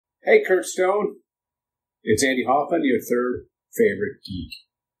Hey, Kurt Stone. It's Andy Hoffman, your third favorite geek.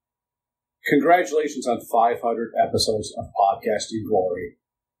 Congratulations on 500 episodes of podcasting glory.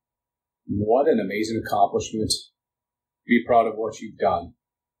 What an amazing accomplishment. Be proud of what you've done.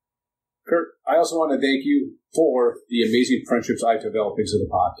 Kurt, I also want to thank you for the amazing friendships I've developed into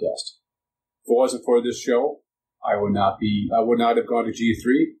the podcast. If it wasn't for this show, I would not have gone to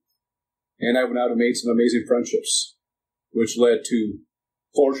G3, and I would not have made some amazing friendships, which led to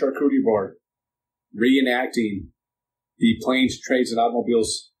Floor Charcuterie Board, reenacting the Planes, Trains, and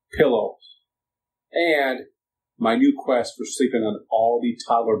Automobiles pillow, and my new quest for sleeping on all the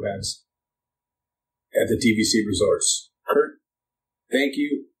toddler beds at the DVC resorts. Kurt, thank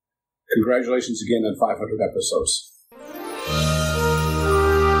you. Congratulations again on 500 episodes.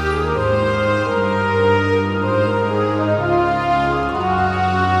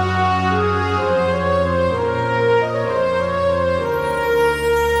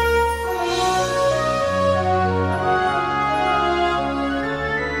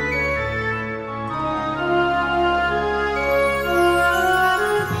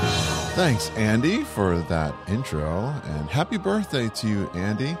 Thanks, Andy, for that intro, and happy birthday to you,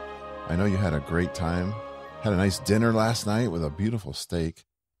 Andy. I know you had a great time. Had a nice dinner last night with a beautiful steak.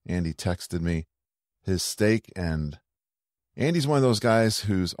 Andy texted me his steak, and Andy's one of those guys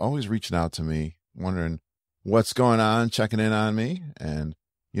who's always reaching out to me, wondering what's going on, checking in on me. And,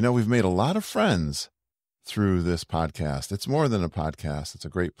 you know, we've made a lot of friends through this podcast. It's more than a podcast. It's a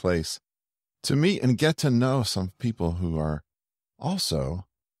great place to meet and get to know some people who are also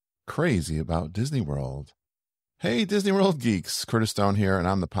crazy about Disney World. Hey, Disney World geeks, Curtis Stone here, and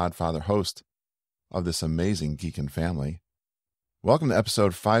I'm the Podfather host of this amazing geekin' family. Welcome to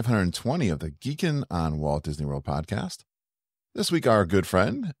episode 520 of the Geekin' on Walt Disney World podcast. This week, our good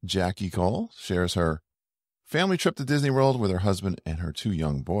friend, Jackie Coll, shares her family trip to Disney World with her husband and her two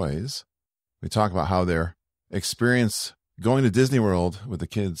young boys. We talk about how their experience going to Disney World with the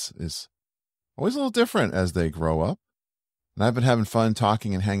kids is always a little different as they grow up. And I've been having fun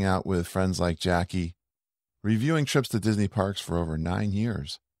talking and hanging out with friends like Jackie, reviewing trips to Disney parks for over 9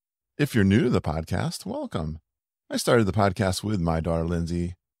 years. If you're new to the podcast, welcome. I started the podcast with my daughter,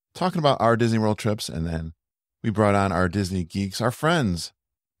 Lindsay, talking about our Disney World trips, and then we brought on our Disney geeks, our friends,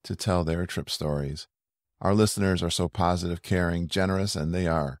 to tell their trip stories. Our listeners are so positive, caring, generous, and they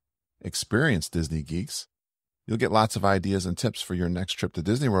are experienced Disney geeks. You'll get lots of ideas and tips for your next trip to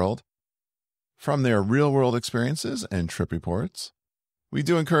Disney World from their real-world experiences and trip reports. We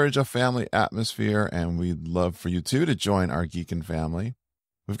do encourage a family atmosphere, and we'd love for you, too, to join our Geekin' family.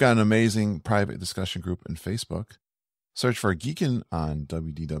 We've got an amazing private discussion group in Facebook. Search for Geekin' on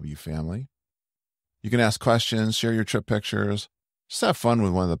WDW Family. You can ask questions, share your trip pictures, just have fun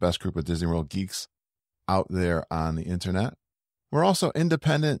with one of the best group of Disney World geeks out there on the internet. We're also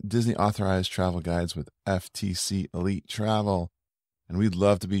independent Disney-authorized travel guides with FTC Elite Travel. And we'd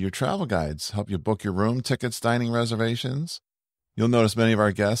love to be your travel guides, help you book your room, tickets, dining reservations. You'll notice many of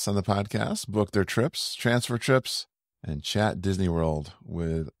our guests on the podcast book their trips, transfer trips, and chat Disney World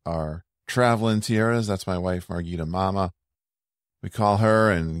with our TravelinTiaras. That's my wife, Margita Mama. We call her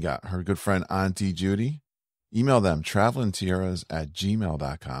and got her good friend, Auntie Judy. Email them,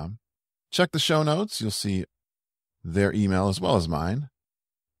 TravelinTiaras@gmail.com. Check the show notes. You'll see their email as well as mine.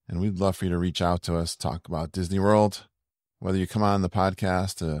 And we'd love for you to reach out to us, talk about Disney World. Whether you come on the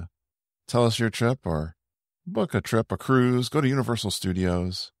podcast to tell us your trip or book a trip, a cruise, go to Universal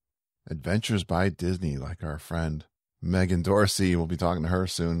Studios, Adventures by Disney, like our friend Megan Dorsey. We'll be talking to her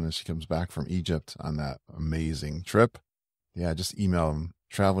soon as she comes back from Egypt on that amazing trip. Yeah, just email them,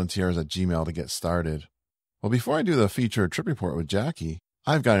 TravelinTiaras@gmail to get started. Well, before I do the featured trip report with Jackie,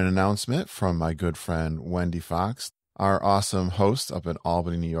 I've got an announcement from my good friend Wendy Fox, our awesome host up in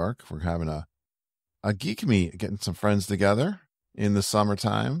Albany, New York. We're having a geek meet, getting some friends together in the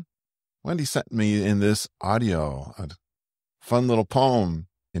summertime. Wendy sent me in this audio, a fun little poem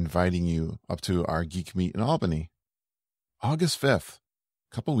inviting you up to our geek meet in Albany, August 5th,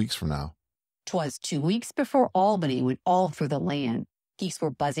 a couple weeks from now. 'Twas 2 weeks before Albany went all through the land. Geeks were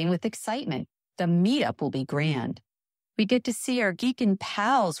buzzing with excitement. The meetup will be grand. We get to see our geekin'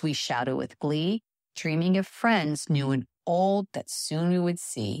 pals, we shouted with glee, dreaming of friends new and old that soon we would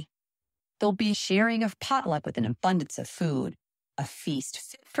see. There'll be sharing of potluck with an abundance of food, a feast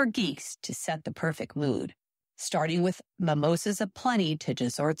fit for geeks to set the perfect mood. Starting with mimosas aplenty to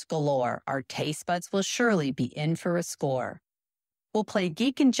desserts galore, our taste buds will surely be in for a score. We'll play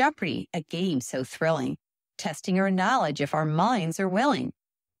Geekin' Jeopardy, a game so thrilling, testing our knowledge if our minds are willing.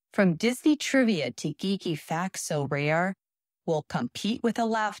 From Disney trivia to geeky facts so rare, we'll compete with a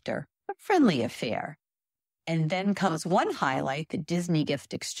laughter, a friendly affair. And then comes one highlight, the Disney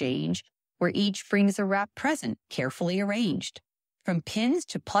gift exchange, where each brings a wrapped present carefully arranged. From pins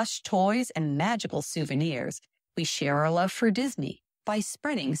to plush toys and magical souvenirs, we share our love for Disney by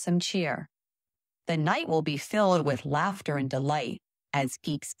spreading some cheer. The night will be filled with laughter and delight as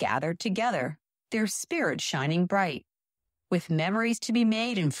geeks gather together, their spirits shining bright. With memories to be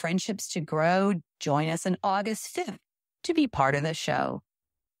made and friendships to grow, join us on August 5th to be part of the show.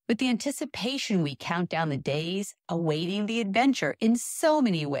 With the anticipation, we count down the days, awaiting the adventure in so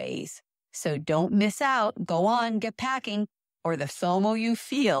many ways. So don't miss out. Go on, get packing, or the FOMO you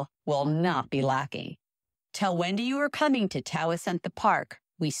feel will not be lacking. Tell Wendy you are coming to Taos at the park.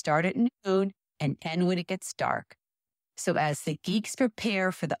 We start at noon and end when it gets dark. So as the geeks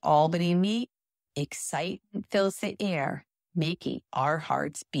prepare for the Albany meet, excitement fills the air, making our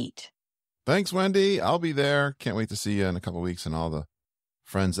hearts beat. Thanks, Wendy. I'll be there. Can't wait to see you in a couple of weeks, and all the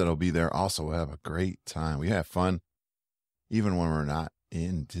friends that'll be there also have a great time. We have fun, even when we're not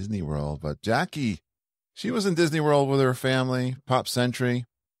in Disney World. But Jackie, she was in Disney World with her family, Pop Century.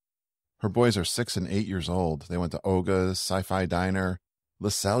 Her boys are 6 and 8 years old. They went to Oga's, Sci-Fi Diner, Le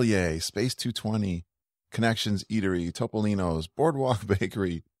Cellier, Space 220, Connections Eatery, Topolino's, Boardwalk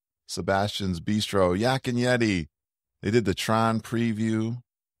Bakery, Sebastian's Bistro, Yak and Yeti. They did the Tron preview,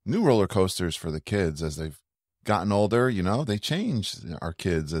 new roller coasters for the kids as they've gotten older. You know, they change, our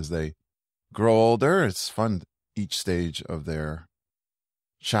kids, as they grow older. It's fun each stage of their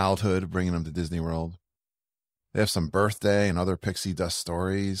childhood, bringing them to Disney World. They have some birthday and other pixie dust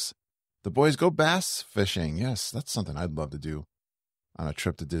stories. The boys go bass fishing. Yes, that's something I'd love to do on a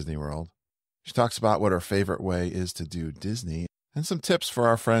trip to Disney World. She talks about what her favorite way is to do Disney and some tips for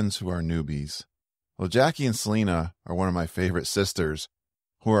our friends who are newbies. Well, Jackie and Selena are one of my favorite sisters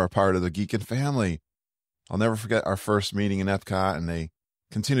who are a part of the Geekin' family. I'll never forget our first meeting in Epcot, and they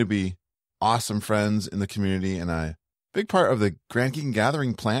continue to be awesome friends in the community and a big part of the Grand Geekin'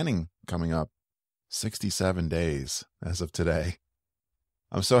 Gathering planning coming up. 67 days as of today.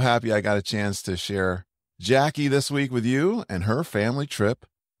 I'm so happy I got a chance to share Jackie this week with you and her family trip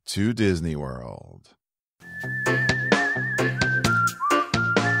to Disney World.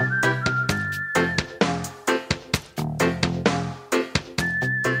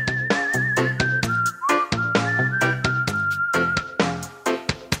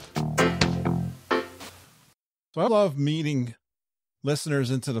 So I love meeting listeners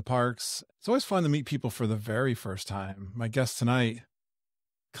into the parks. It's always fun to meet people for the very first time. My guest tonight,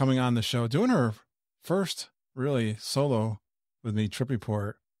 coming on the show, doing her first really solo with me trip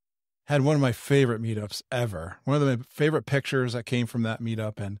report, had one of my favorite meetups ever. One of my favorite pictures that came from that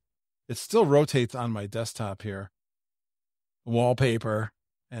meetup, and it still rotates on my desktop here, wallpaper.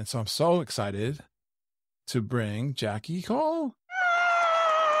 And so I'm so excited to bring Jackie Coll.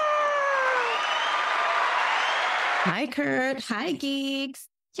 Hi, Kurt. Hi, geeks.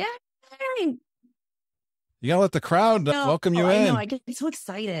 Yeah. You gotta let the crowd welcome you in. I know. I get so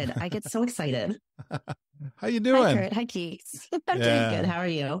excited. How you doing? Hi, Kurt. Hi, geeks. I'm doing good. How are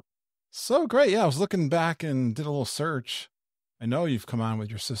you? So great. Yeah, I was looking back and did a little search. I know you've come on with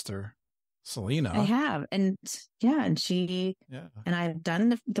your sister, Selena. I have. And yeah, and she and I've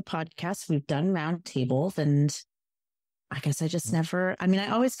done the podcast. We've done round tables, and I guess I just never, I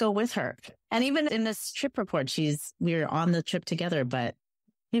always go with her. And even in this trip report, we're on the trip together, but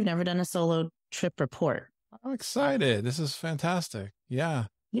we've never done a solo trip report. I'm excited. This is fantastic. Yeah.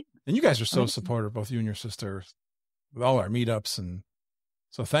 And you guys are so supportive, both you and your sister, with all our meetups. And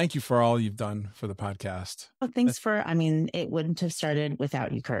so thank you for all you've done for the podcast. Well, thanks it wouldn't have started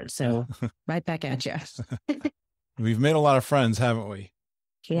without you, Kurt. So right back at you. We've made a lot of friends, haven't we?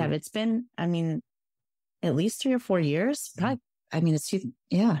 We have. It's been, at least 3 or 4 years.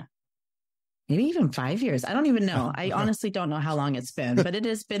 Maybe even 5 years. I don't even know. I honestly don't know how long it's been, but it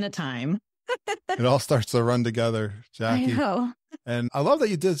has been a time. It all starts to run together, Jackie. I know. And I love that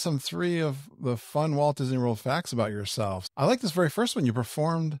you did some 3 of the fun Walt Disney World facts about yourself. I like this very first one. You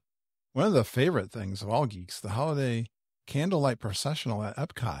performed one of the favorite things of all geeks, the holiday candlelight processional at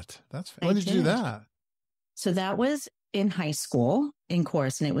Epcot. When did you do that? So that was in high school in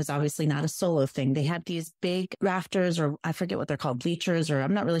chorus, and it was obviously not a solo thing. They had these big rafters, or I forget what they're called, bleachers, or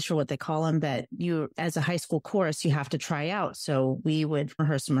I'm not really sure what they call them, but you, as a high school chorus, you have to try out. So we would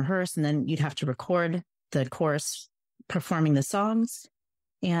rehearse, and then you'd have to record the chorus performing the songs.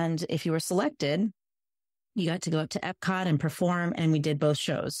 And if you were selected, you got to go up to Epcot and perform, and we did both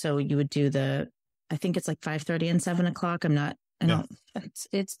shows. So you would do I think it's like 5:30 and 7 o'clock.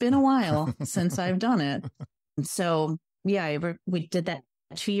 It's been a while since I've done it. So yeah, we did that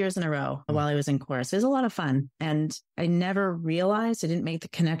 2 years in a row while I was in chorus. It was a lot of fun. And I never realized, I didn't make the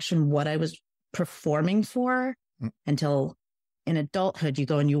connection what I was performing for until in adulthood you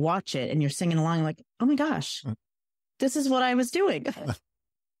go and you watch it and you're singing along like, oh my gosh, this is what I was doing.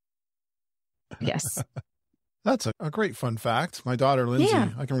 Yes. That's a great fun fact. My daughter, Lindsay,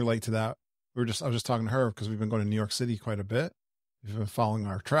 I can relate to that. I was just talking to her because we've been going to New York City quite a bit. We've been following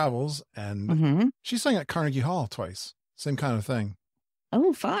our travels, and she sang at Carnegie Hall twice. Same kind of thing.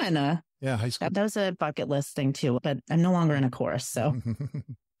 Oh, fun. Yeah, high school. That was a bucket list thing too, but I'm no longer in a chorus, so I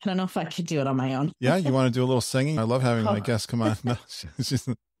don't know if I could do it on my own. Yeah, you want to do a little singing? I love having my guests come on. No,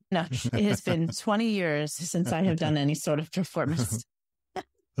 no, it has been 20 years since I have done any sort of performance.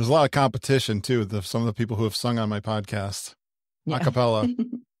 There's a lot of competition too with some of the people who have sung on my podcast. A cappella.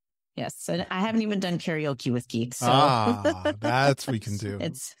 Yes. And I haven't even done karaoke with geeks. So. That's we can do.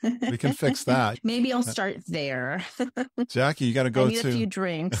 We can fix that. Maybe I'll start there. Jackie, you got to go to a few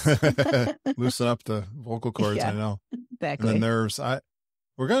drinks. Loosen up the vocal cords. I know. Exactly. And the nerves.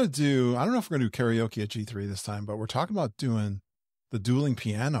 We're going to do, I don't know if we're going to do karaoke at G3 this time, but we're talking about doing the dueling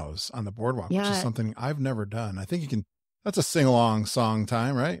pianos on the boardwalk, which is something I've never done. I think you can. That's a sing-along song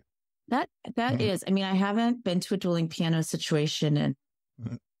time, right? That is. I mean, I haven't been to a dueling piano situation in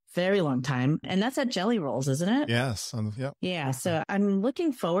a very long time. And that's at Jelly Rolls, isn't it? Yes. Yep. Yeah. So I'm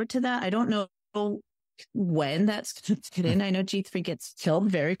looking forward to that. I don't know when that's going to fit in. I know G3 gets killed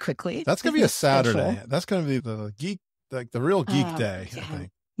very quickly. That's going to be a Saturday. That's going to be the geek, like the real geek day, I think.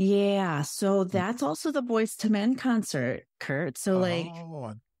 Yeah. So that's also the Boys to Men concert, Kurt. So it's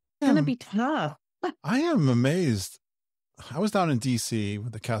going to be tough. I am amazed. I was down in DC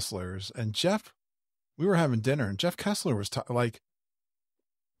with the Kesslers, and we were having dinner, and Jeff Kessler was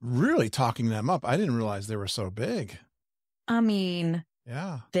really talking them up. I didn't realize they were so big. I mean,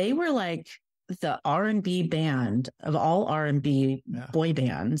 they were like the R&B band of all R&B boy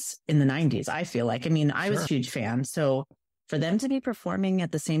bands in the 90s, I feel like. I mean, I was a huge fan. So for them to be performing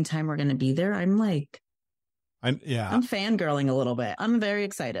at the same time we're going to be there, I'm like, I'm fangirling a little bit. I'm very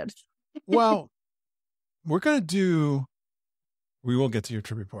excited. Well, we will get to your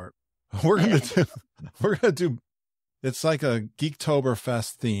trip report. We're going to do, it's like a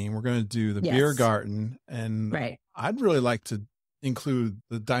Geektoberfest theme. We're going to do the beer garden, and I'd really like to include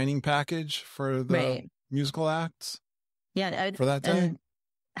the dining package for the musical acts. Yeah. For that day.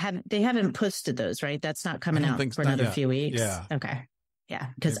 They haven't posted those, right? That's not coming out for another few weeks. Yeah. Okay. Yeah.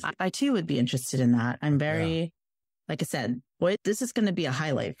 Because I too would be interested in that. I'm very, like I said, this is going to be a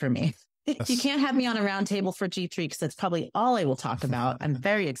highlight for me. You can't have me on a round table for G3 because that's probably all I will talk about. I'm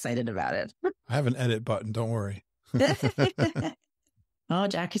very excited about it. I have an edit button. Don't worry. Oh,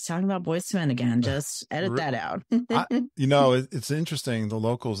 Jackie's talking about Boys to Men again. Just edit that out. It's interesting. The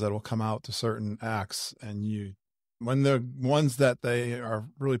locals that will come out to certain acts, and when the ones that they are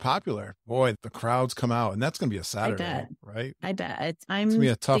really popular, boy, the crowds come out, and that's going to be a Saturday, right? I bet. I'm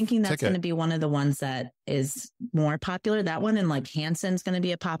thinking that's going to be one of the ones that is more popular. That one, and like Hanson's going to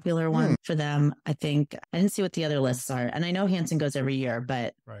be a popular one for them. I think I didn't see what the other lists are, and I know Hanson goes every year,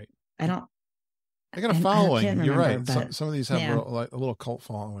 but I don't. They got a following. You're right. Some of these have a little cult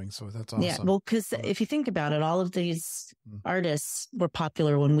following, so that's awesome. Yeah, well, because if you think about it, all of these artists were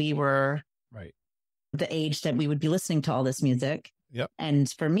popular when we were the age that we would be listening to all this music. Yep. And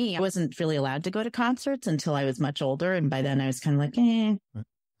for me, I wasn't really allowed to go to concerts until I was much older. And by then I was kind of like,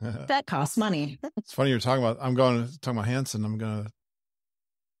 that costs money. It's funny you're talking about, I'm going to talk about Hanson. I'm going to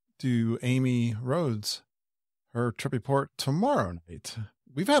do Amy Rhodes, her trip report tomorrow night.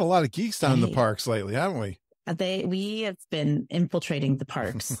 We've had a lot of geeks down in the parks lately, haven't we? We have been infiltrating the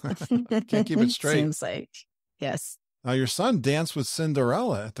parks. Can't keep it straight. Seems like, yes. Now, your son danced with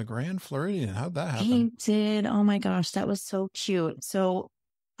Cinderella at the Grand Floridian. How'd that happen? He did. Oh, my gosh. That was so cute. So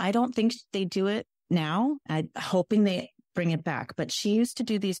I don't think they do it now. I'm hoping they bring it back. But she used to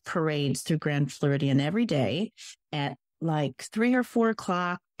do these parades through Grand Floridian every day at like 3 or 4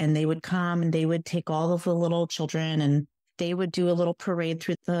 o'clock. And they would come and they would take all of the little children and they would do a little parade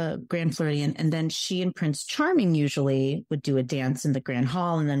through the Grand Floridian. And then she and Prince Charming usually would do a dance in the Grand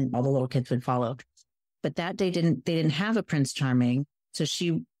Hall. And then all the little kids would follow. But that day they didn't have a Prince Charming. So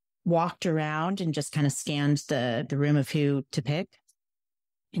she walked around and just kind of scanned the room of who to pick.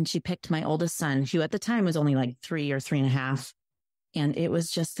 And she picked my oldest son, who at the time was only like 3 or 3.5. And it was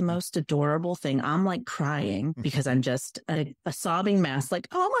just the most adorable thing. I'm like crying because I'm just a sobbing mess. Like,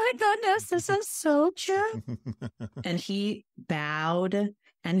 oh my goodness, this is so cute. And he bowed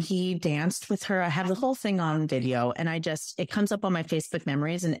and he danced with her. I have the whole thing on video and it comes up on my Facebook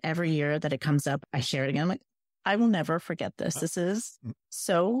memories. And every year that it comes up, I share it again. I'm like, I will never forget this. This is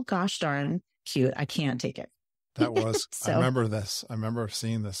so gosh darn cute. I can't take it. That was, I remember this. I remember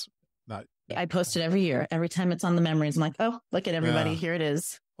seeing this. I post it every year. Every time it's on the memories, I'm like, oh, look at everybody. Yeah. Here it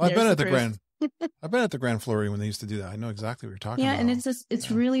is. Well, I've been at I've been at the Grand Flurry when they used to do that. I know exactly what you're talking about. Yeah, and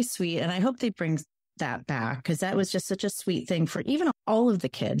it's really sweet. And I hope they bring that back because that was just such a sweet thing for even all of the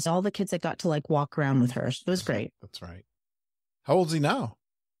kids, all the kids that got to like walk around with her. It was great. That's right. How old is he now?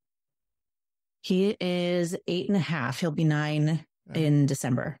 He is 8.5. He'll be 9 in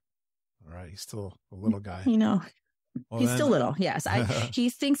December. All right. He's still a little guy. Well, he's still little. Yes. He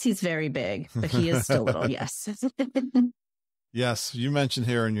thinks he's very big, but he is still little. Yes. Yes. You mentioned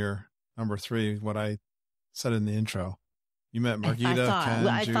here in your number 3, what I said in the intro. You met Margita,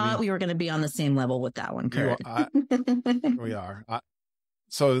 I thought we were going to be on the same level with that one, Kurt. We are.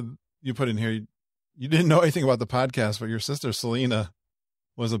 So you put in here, you didn't know anything about the podcast, but your sister Selena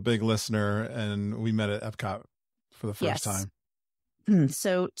was a big listener, and we met at Epcot for the first time.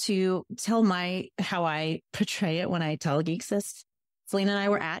 So to tell how I portray it when I tell Geeksist, Selena and I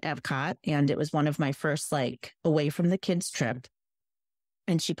were at Epcot, and it was one of my first away from the kids trip.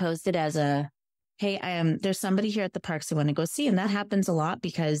 And she posted as hey, there's somebody here at the parks I want to go see. And that happens a lot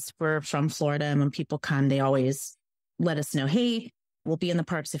because we're from Florida, and when people come, they always let us know, hey, we'll be in the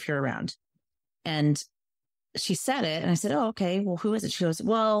parks if you're around. And she said it, and I said, oh, okay, well, who is it? She goes,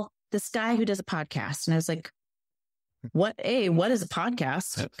 well, this guy who does a podcast. And I was like, what is a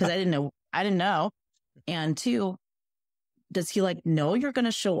podcast? Because I didn't know. And 2, does he know you're going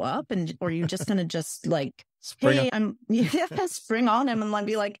to show up, or are you just going to just spring on him and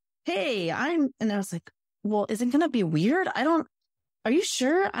be like, hey, and I was like, well, is it going to be weird? Are you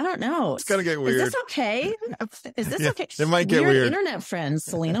sure? I don't know. It's going to get weird. Is this okay? Is this okay? It might get weird. Internet friends,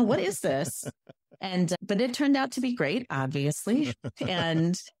 Selena, what is this? But it turned out to be great, obviously.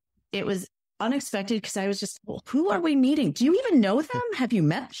 And it was unexpected because I was just, well, who are we meeting? Do you even know them? Have you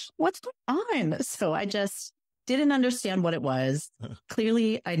met? What's going on? So I just didn't understand what it was.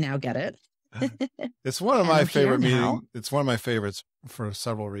 Clearly, I now get it. It's one of my favorite meetings. It's one of my favorites for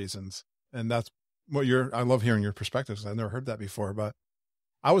several reasons. And that's what I love hearing your perspectives. I've never heard that before, but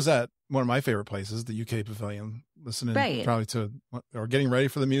I was at one of my favorite places, the UK Pavilion, listening probably to, or getting ready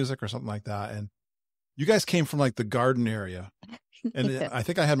for the music or something like that. And you guys came from the garden area. And I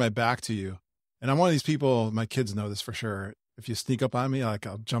think I had my back to you. And I'm one of these people, my kids know this for sure. If you sneak up on me, I'll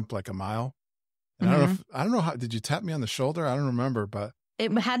jump a mile. And I don't know how, did you tap me on the shoulder? I don't remember, but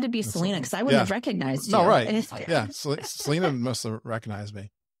it had to be Selena because I wouldn't have recognized you. No, right. Yeah. Selena must have recognized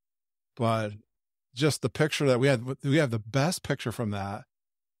me. But just the picture that we have the best picture from that.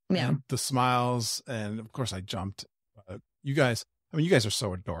 Yeah. And the smiles. And of course I jumped. You guys are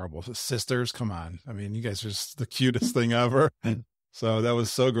so adorable. Sisters, come on. You guys are just the cutest thing ever. So that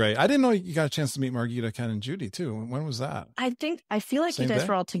was so great. I didn't know you got a chance to meet Margita, Ken, and Judy too. When was that? I feel like Same you guys day?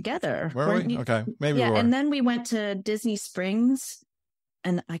 were all together. Were we? Okay. Maybe we were. And then we went to Disney Springs.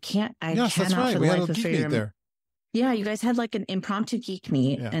 And I cannot that's right. for the We had life a of geek meet there. Yeah, you guys had an impromptu geek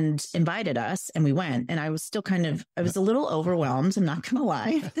meet and invited us, and we went. And I was still I was a little overwhelmed. I'm not gonna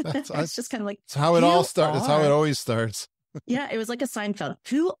lie. It's just kind of it's how it all starts. It's how it always starts. Yeah, it was like a Seinfeld.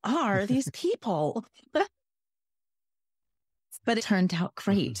 Who are these people? But it turned out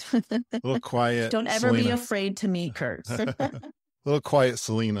great. A little quiet. Don't ever Selena. be afraid to meet Kurt. A little quiet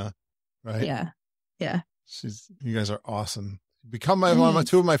Selena, right? Yeah. Yeah. You guys are awesome. Become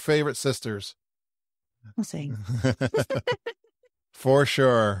two of my favorite sisters. I'll say. For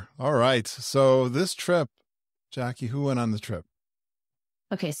sure. All right. So this trip, Jackie, who went on the trip?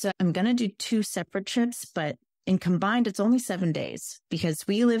 Okay. So I'm going to do 2 separate trips, but in combined, it's only 7 days because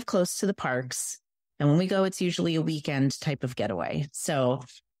we live close to the parks. And when we go, it's usually a weekend type of getaway. So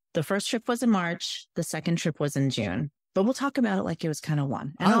the first trip was in March. The second trip was in June. But we'll talk about it like it was kind of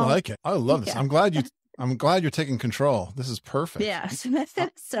one. And I like it. I love this. Yeah. I'm glad you're taking control. This is perfect. Yeah.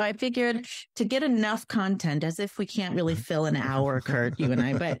 So I figured to get enough content, as if we can't really fill an hour, Kurt, you and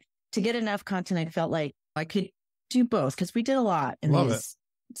I, but to get enough content, I felt like I could do both because we did a lot in these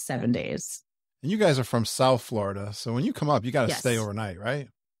 7 days. And you guys are from South Florida. So when you come up, you got to stay overnight, right?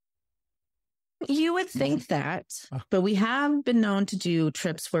 You would think that, but we have been known to do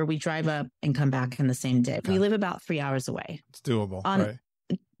trips where we drive up and come back in the same day. We live about 3 hours away. It's doable, right?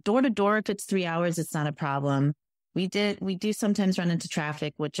 Door to door, if it's 3 hours, it's not a problem. We do sometimes run into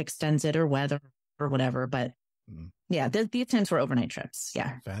traffic, which extends it, or weather or whatever. But yeah, these times were overnight trips.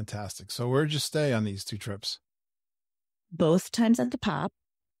 Yeah. Fantastic. So where'd you stay on these 2 trips? Both times at the Pop.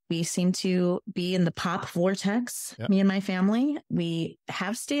 We seem to be in the Pop vortex, me and my family. We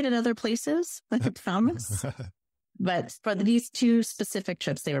have stayed at other places, but for these 2 specific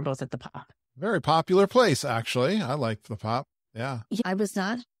trips, they were both at the Pop. Very popular place, actually. I like the Pop. Yeah. I was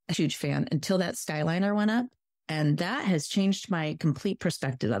not a huge fan until that Skyliner went up. And that has changed my complete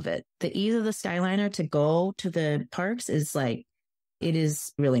perspective of it. The ease of the Skyliner to go to the parks is it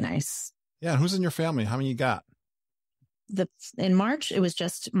is really nice. Yeah. And who's in your family? How many you got? In March, it was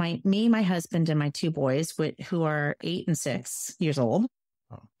just me, my husband, and my 2 boys, who are 8 and 6 years old.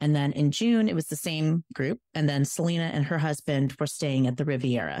 Oh. And then in June, it was the same group. And then Selena and her husband were staying at the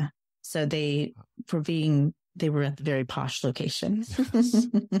Riviera. So they were at the very posh location. Yes.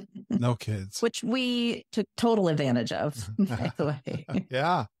 No kids. Which we took total advantage of, by the way.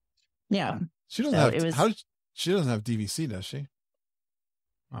 Yeah. Yeah. She doesn't she doesn't have DVC, does she?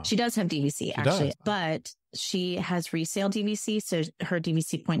 Oh. She does have DVC, actually, but she has resale DVC, so her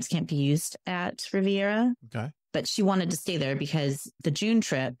DVC points can't be used at Riviera. Okay. But she wanted to stay there because the June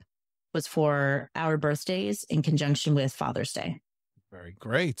trip was for our birthdays in conjunction with Father's Day. Very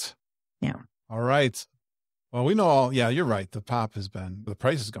great. Yeah. All right. Well, we know you're right. The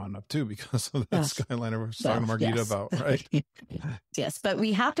price has gone up too because of that Skyliner we're talking to Margita about, right? Yes. But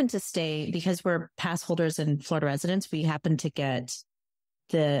we happen to stay, because we're pass holders and Florida residents, we happen to get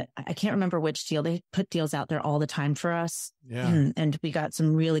I can't remember which deal. They put deals out there all the time for us. Yeah. And we got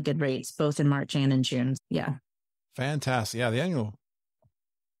some really good rates, both in March and in June. Yeah. Fantastic. Yeah. The annual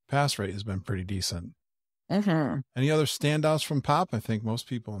pass rate has been pretty decent. Uh-huh. Any other standouts from Pop? I think most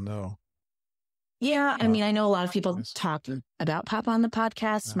people know. Yeah. I mean, I know a lot of people talk about Pop on the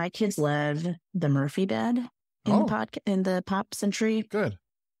podcast. Yeah. My kids love the Murphy bed in the Pop Century. Good.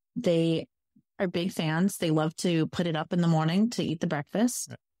 They are big fans. They love to put it up in the morning to eat the breakfast.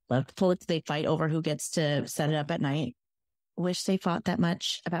 Yeah. Love to pull it. They fight over who gets to set it up at night. Wish they fought that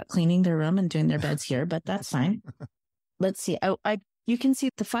much about cleaning their room and doing their beds here, but that's fine. Let's see. You can see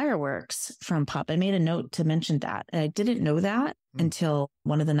the fireworks from Pop. I made a note to mention that. And I didn't know that until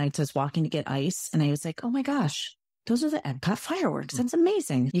one of the nights I was walking to get ice. And I was like, oh my gosh, those are the Epcot fireworks. That's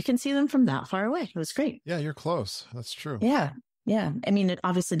amazing. You can see them from that far away. It was great. Yeah, you're close. That's true. Yeah. Yeah. I mean, it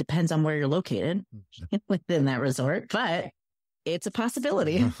obviously depends on where you're located within that resort, but it's a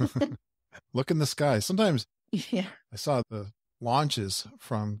possibility. Look in the sky. Sometimes I saw the launches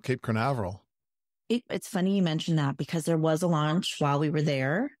from Cape Canaveral. It's funny you mentioned that, because there was a launch while we were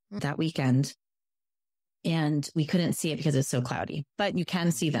there that weekend, and we couldn't see it because it's so cloudy, but you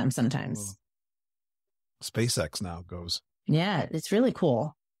can see them sometimes. SpaceX now goes. Yeah, it's really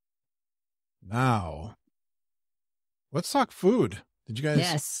cool. Now, let's talk food. Did you guys?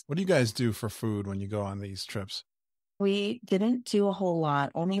 Yes. What do you guys do for food when you go on these trips? We didn't do a whole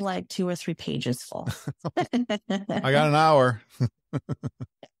lot, only like 2 or 3 pages full. I got an hour.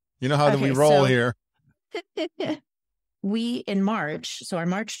 You know how we roll here. In March, so our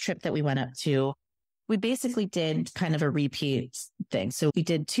March trip that we went up to, we basically did kind of a repeat thing. So we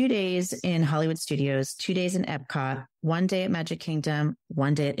did 2 days in Hollywood Studios, 2 days in Epcot, 1 day at Magic Kingdom,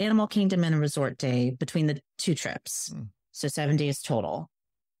 1 day at Animal Kingdom, and a resort day between the 2 trips. So 7 days total.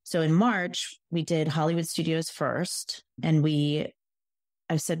 So in March, we did Hollywood Studios first, and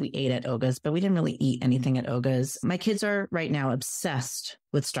I said we ate at Oga's, but we didn't really eat anything at Oga's. My kids are right now obsessed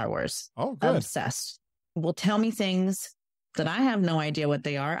with Star Wars. Oh, good. Obsessed. Will tell me things that I have no idea what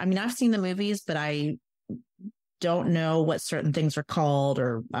they are. I mean, I've seen the movies, but I don't know what certain things are called,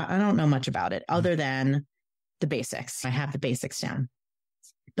 or I don't know much about it other than the basics. I have the basics down,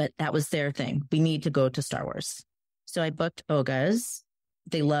 but that was their thing. We need to go to Star Wars. So I booked Oga's.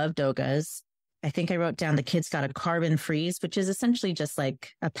 They loved Oga's. I think I wrote down the kids got a carbon freeze, which is essentially just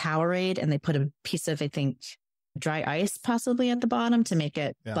like a Powerade, and they put a piece of, I think, dry ice possibly at the bottom to make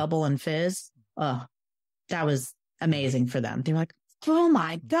it bubble and fizz. Oh, that was amazing for them. They were like, oh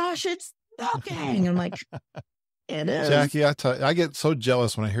my gosh, it's smoking. I'm like, it is. Jackie, I get so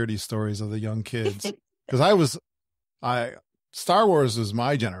jealous when I hear these stories of the young kids, because Star Wars was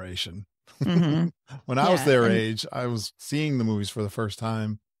my generation. Mm-hmm. When I was their age, I was seeing the movies for the first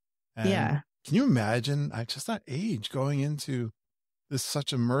time. And can you imagine just that age going into this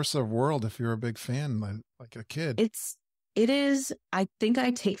such immersive world if you're a big fan, like a kid? It is. I think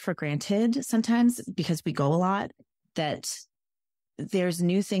I take for granted sometimes, because we go a lot, that there's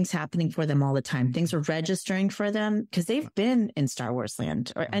new things happening for them all the time. Things are registering for them because they've been in Star Wars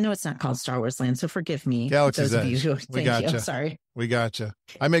Land. Or I know it's not called Star Wars Land, so forgive me. Galaxy's Edge. We got you. Sorry. We got you.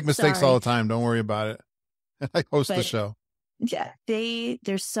 I make mistakes all the time. Don't worry about it. I host the show. Yeah,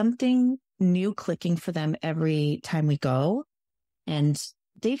 there's something new clicking for them every time we go. And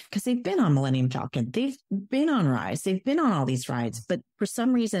because they've been on Millennium Falcon, they've been on Rise, they've been on all these rides. But for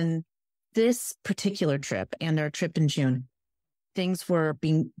some reason, this particular trip and our trip in June, they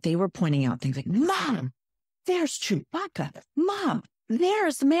were pointing out things like, Mom, there's Chewbacca. Mom,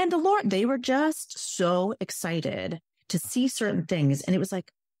 there's the Mandalorian. They were just so excited to see certain things. And it was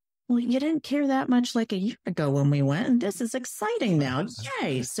like, well, you didn't care that much like a year ago when we went, and this is exciting now.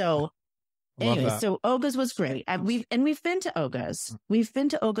 Yay. So Anyway, that. so Oga's was great. We've been to Oga's. We've been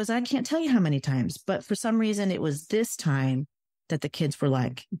to Oga's. I can't tell you how many times, but for some reason it was this time that the kids were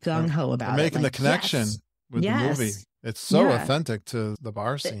like gung ho about They're making it. the connection with the movie. It's so authentic to the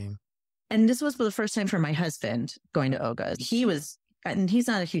bar scene. And this was for the first time for my husband going to Oga's. And he's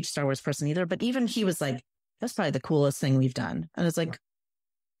not a huge Star Wars person either, but even he was like, that's probably the coolest thing we've done. And I was like,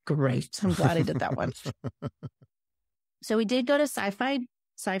 great. I'm glad I did that one. So we did go to Sci-fi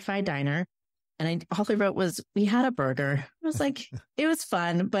Diner. And all I wrote was, we had a burger. I was like, it was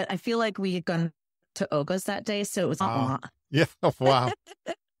fun, but I feel like we had gone to Oga's that day. So it was, yeah. Wow.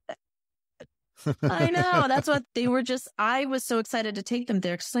 I know. That's what they were I was so excited to take them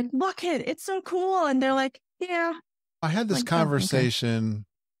there. Cause like, look it's so cool. And they're like, yeah. I had this conversation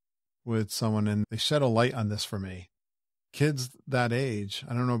with someone and they shed a light on this for me. Kids that age,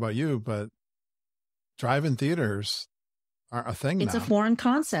 I don't know about you, but drive-in theaters are a thing It's now. a foreign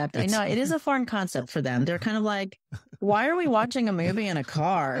concept. I know. It is a foreign concept for them. They're kind of like, why are we watching a movie in a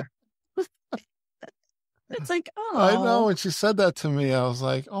car? It's like, oh. I know. When she said that to me, I was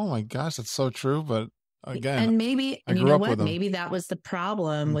like, oh my gosh, that's so true. But again, and maybe, I and you grew know up what? with them. Maybe that was the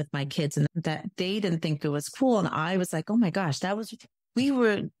problem with my kids and that they didn't think it was cool. And I was like, oh my gosh,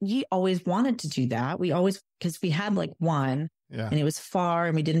 we always wanted to do that. Because we had like one and it was far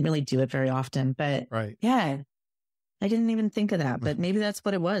and we didn't really do it very often. But yeah, I didn't even think of that, but maybe that's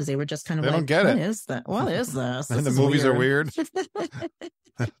what it was. They were just kind of they like, don't get what it. is that? What is this? And the movies are weird.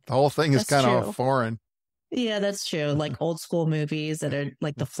 The whole thing is kind of foreign. Yeah, that's true. Like old school movies that are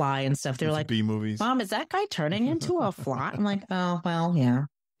like The Fly and stuff. They're like, B movies. Mom, is that guy turning into a fly? I'm like, oh, well, yeah.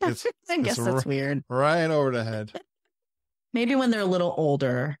 I guess that's weird. Right over the head. Maybe when they're a little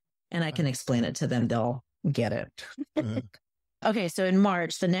older and I can explain it to them, they'll get it. Okay, so in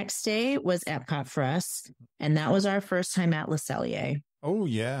March, the next day was Epcot for us. And that was our first time at Cellier. Oh,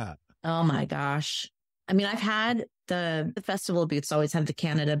 yeah. Oh, my gosh. I mean, I've had the festival booths, always have the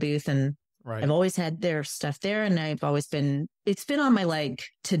Canada booth. And I've always had their stuff there. And it's been on my like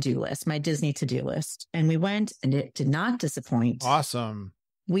to-do list, my Disney to-do list. And we went and it did not disappoint. Awesome.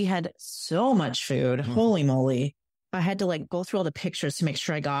 We had so much food. Holy moly. I had to like go through all the pictures to make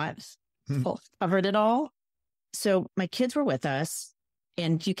sure I covered it all. So my kids were with us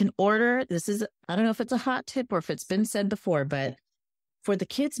and you can order, I don't know if it's a hot tip or if it's been said before, but for the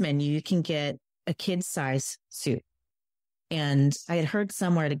kids menu, you can get a kid size soup. And I had heard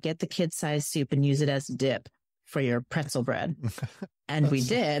somewhere to get the kid size soup and use it as dip for your pretzel bread. And we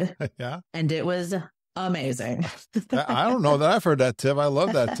did. Yeah. And it was amazing. I don't know that I've heard that tip. I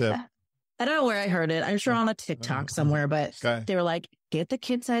love that tip. I don't know where I heard it. I'm sure on a TikTok somewhere, but they were like, get the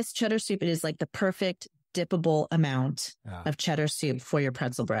kid size cheddar soup. It is like the perfect dippable amount of cheddar soup for your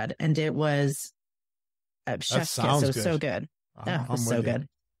pretzel bread. And it was chef's kiss. It was so good. It was so good.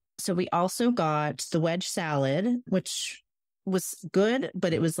 So we also got the wedge salad, which was good,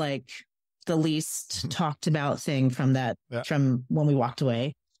 but it was like the least talked about thing from when we walked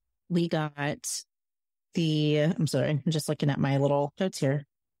away. We got I'm sorry, I'm just looking at my little notes here.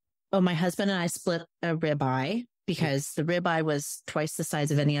 Oh, my husband and I split a ribeye because the ribeye was twice the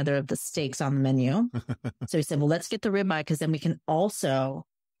size of any other of the steaks on the menu. So we said, well, let's get the ribeye because then we can also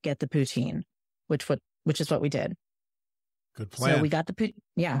get the poutine, which is what we did. Good plan. So we got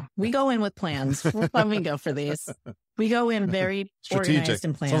we go in with plans. When we go for these, we go in very organized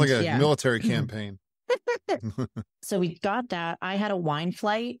and planned. Sounds like a military campaign. So we got that. I had a wine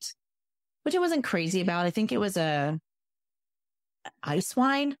flight, which I wasn't crazy about. I think it was a ice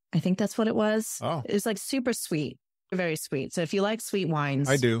wine. I think that's what it was. Oh. It was like super sweet, very sweet. So if you like sweet wines,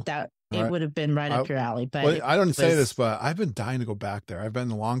 I do. It would have been right up your alley. But I don't say this, but I've been dying to go back there. I've been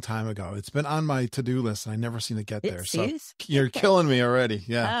a long time ago. It's been on my to-do list, and I never seem to get there. So you're killing me already.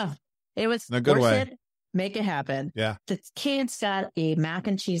 Yeah. Oh, it was in a good way. Make it happen. Yeah. The kids got a mac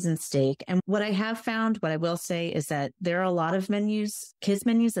and cheese and steak. And what I have found, what I will say is that there are a lot of kids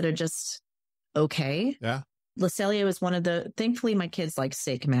menus that are just okay. Yeah. Cellier was thankfully my kids like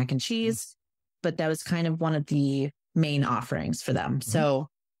steak and mac and cheese, but that was kind of one of the main offerings for them. So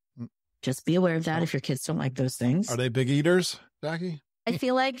just be aware of that if your kids don't like those things. Are they big eaters, Jackie? I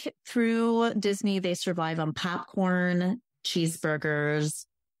feel like through Disney, they survive on popcorn, cheeseburgers,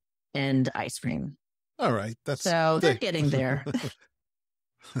 and ice cream. All right. They're getting there.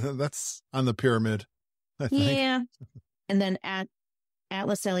 That's on the pyramid, I think. Yeah. And then at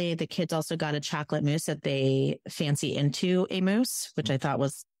Cellier, the kids also got a chocolate mousse that they fancy into a mousse, which I thought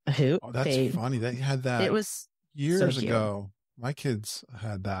was a hoot. Oh, that's funny. They had that it was years ago. My kids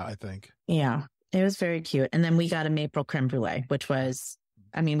had that, I think. Yeah, it was very cute. And then we got a maple creme brulee, which was,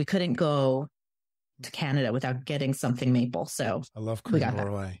 we couldn't go to Canada without getting something maple. So I love creme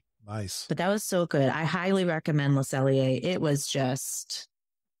brulee. Nice. But that was so good. I highly recommend Le Cellier. It was just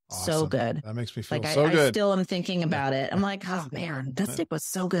so good. That makes me feel like so good. I still am thinking about it. I'm like, oh man, that steak was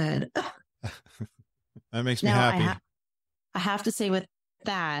so good. That makes me happy. I have to say with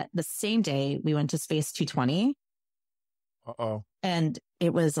that, the same day we went to Space 220. Uh-oh. And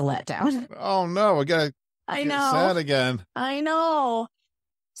it was a letdown. Oh no, we got sad again. I know.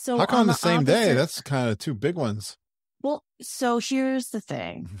 So how come the same day? That's kind of two big ones. Well, so here's the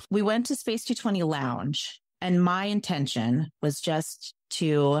thing. We went to Space 220 Lounge, and my intention was just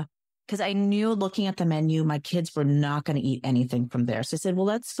to, because I knew looking at the menu, my kids were not going to eat anything from there. So I said, well,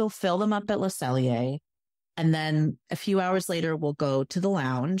 let's go fill them up at Le Cellier. And then a few hours later, we'll go to the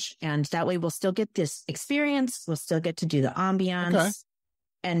lounge. And that way we'll still get this experience. We'll still get to do the ambiance. Okay.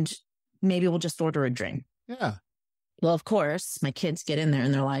 And maybe we'll just order a drink. Yeah. Well, of course, my kids get in there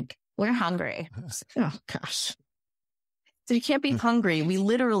and they're like, we're hungry. Oh, gosh. So you can't be hungry. We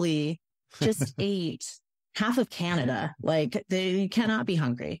literally just ate half of Canada. Like, you cannot be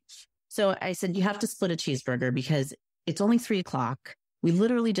hungry. So I said, you have to split a cheeseburger because it's only 3:00. We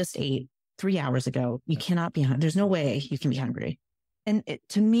literally just ate 3 hours ago. You cannot be hungry. There's no way you can be hungry. And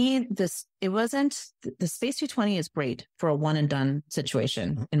to me, the Space 220 is great for a one and done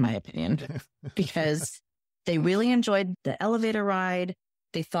situation, in my opinion, because they really enjoyed the elevator ride.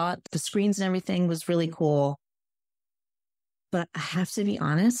 They thought the screens and everything was really cool. But I have to be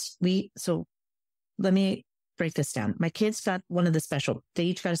honest, so let me break this down. My kids got they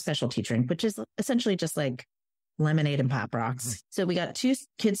each got a specialty drink, which is essentially just like lemonade and Pop Rocks. Mm-hmm. So we got 2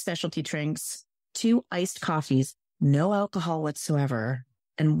 kids' specialty drinks, 2 iced coffees, no alcohol whatsoever,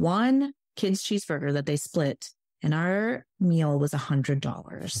 and 1 kid's cheeseburger that they split. And our meal was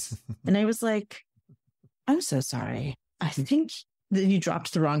 $100. And I was like, I'm so sorry. I think that you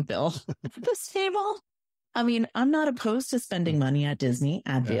dropped the wrong bill at this table. I mean, I'm not opposed to spending money at Disney,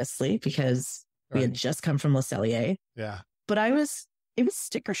 obviously, because we had just come from Le Cellier. Yeah. But it was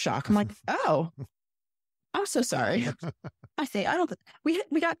sticker shock. I'm like, oh, I'm so sorry.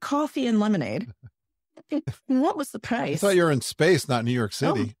 We got coffee and lemonade. What was the price? I thought you were in space, not New York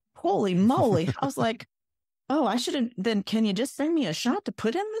City. Oh, holy moly. I was like, oh, I shouldn't. Then can you just bring me a shot to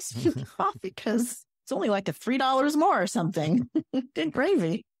put in this coffee? Because it's only like $3 more or something. Good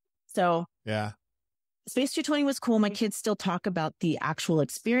gravy. So yeah. Space 220 was cool. My kids still talk about the actual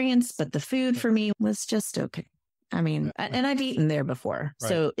experience, but the food for me was just okay. I mean, and I've eaten there before. Right.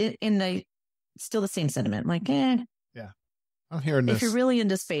 So still the same sentiment. I'm like, yeah, I'm hearing this. If you're really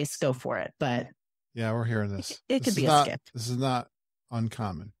into space, go for it. But yeah, we're hearing this. It could be a skip. This is not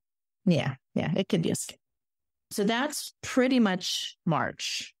uncommon. Yeah, it could be a skip. So that's pretty much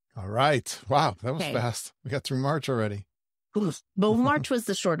March. All right. Wow, that was fast. We got through March already. But March was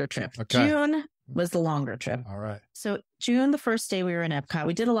the shorter trip. Okay. June was the longer trip. All right. So June, the first day we were in Epcot,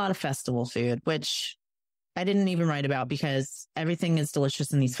 we did a lot of festival food, which I didn't even write about because everything is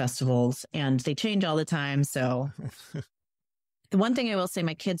delicious in these festivals and they change all the time. So the one thing I will say,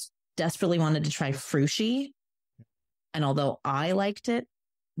 my kids desperately wanted to try Frushi. And although I liked it,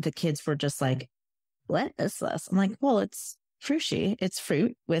 the kids were just like, what is this? I'm like, well, it's Frushi. It's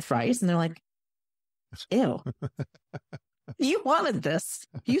fruit with rice. And they're like, ew. You wanted this.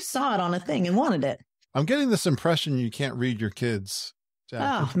 You saw it on a thing and wanted it. I'm getting this impression you can't read your kids. Jack.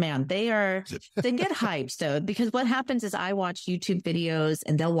 Oh man, they get hyped though, because what happens is I watch YouTube videos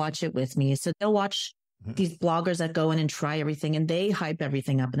and they'll watch it with me. So they'll watch these bloggers that go in and try everything and they hype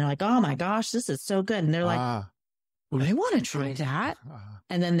everything up and they're like, oh my gosh, this is so good. And they're like, well, I want to try that.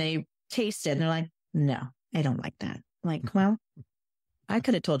 And then they taste it and they're like, no, I don't like that. I'm like, well, I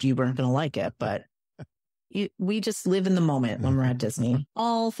could have told you weren't going to like it, but we just live in the moment when we're at Disney.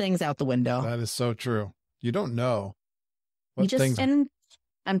 All things out the window. That is so true. You don't know. And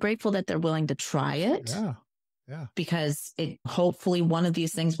I'm grateful that they're willing to try it. Yeah. Yeah. Because hopefully one of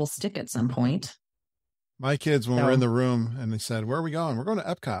these things will stick at some point. My kids, when we're in the room and they said, where are we going? We're going to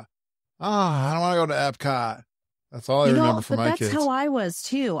Epcot. I don't want to go to Epcot. That's all I remember from my kids. That's how I was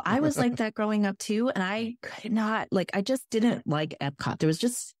too. I was like that growing up too. And I could not, I just didn't like Epcot. There was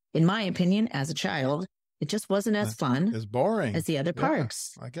just, in my opinion, as a child, it just wasn't as fun. It's boring as the other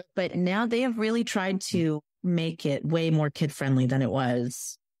parks. I get. But now they have really tried to make it way more kid friendly than it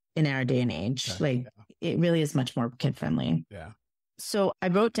was in our day and age. Okay. It really is much more kid friendly. Yeah. So I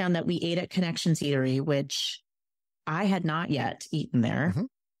wrote down that we ate at Connections Eatery, which I had not yet eaten there. Mm-hmm.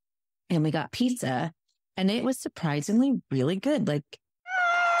 And we got pizza and it was surprisingly really good.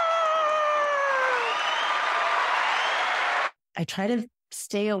 I try to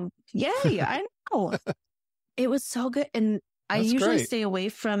stay. Yay, I know. It was so good. And I usually stay away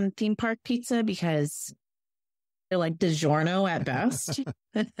from theme park pizza because They're like DiGiorno at best.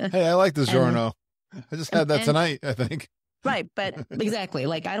 Hey, I like DiGiorno. I just had that tonight, I think. Right. But exactly.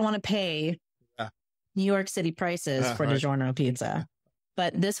 Like, I don't want to pay New York City prices for DiGiorno pizza.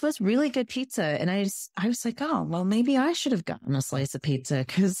 But this was really good pizza. And I was like, oh, well, maybe I should have gotten a slice of pizza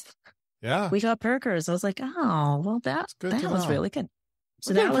because we got burgers. I was like, oh, well, that was really good.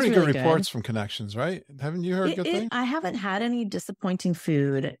 So that was pretty really good reports from Connections, right? Haven't you heard good things? I haven't had any disappointing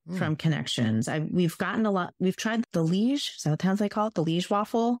food from Connections. We've gotten a lot. We've tried the Liege. Is that what they call it? The Liege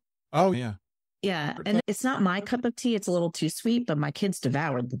waffle. Oh, yeah. Yeah. And it's not my cup of tea. It's a little too sweet, but my kids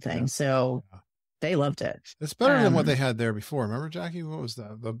devoured the thing. So they loved it. It's better than what they had there before. Remember, Jackie? What was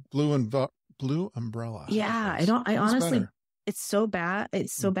that? The blue umbrella. Yeah. I honestly, it's so bad.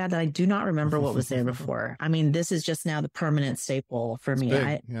 It's so bad that I do not remember what was there before. I mean, this is just now the permanent staple for me.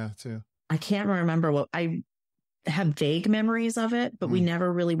 Too. I can't remember what I have vague memories of it, but we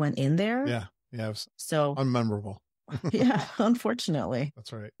never really went in there. Yeah. Yeah. It was so unmemorable. Yeah. Unfortunately.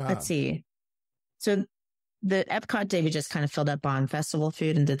 That's right. Let's see. So the Epcot day, we just kind of filled up on festival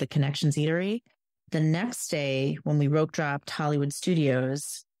food and did the Connections Eatery. The next day, when we rope dropped Hollywood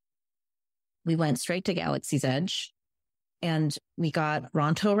Studios, we went straight to Galaxy's Edge and we got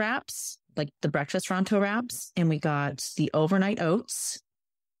Ronto wraps, like the breakfast Ronto wraps, and we got the overnight oats.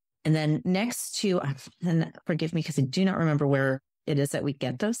 And then next to, and forgive me because I do not remember where it is that we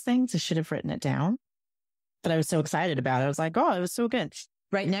get those things. I should have written it down, but I was so excited about it. I was like, oh, it was so good.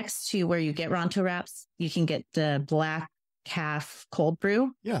 Right next to where you get Ronto wraps, you can get the black calf cold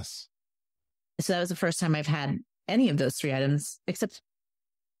brew. Yes. So that was the first time I've had any of those three items, except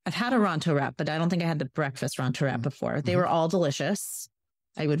I've had a Ronto wrap, but I don't think I had the breakfast Ronto wrap before. They were all delicious.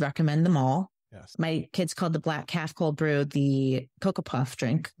 I would recommend them all. Yes. My kids called the black calf cold brew the Cocoa Puff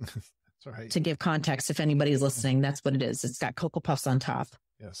drink. That's right. To give context, if anybody's listening, that's what it is. It's got Cocoa Puffs on top.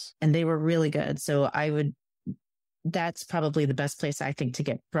 Yes. And they were really good. So that's probably the best place I think to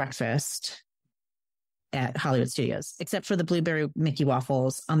get breakfast at Hollywood Studios, except for the blueberry Mickey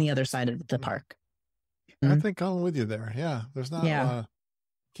waffles on the other side of the park. I think I'm with you there. Yeah. There's not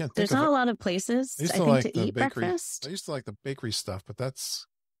there's not a lot of places I think to eat breakfast. I used to like the bakery stuff, but that's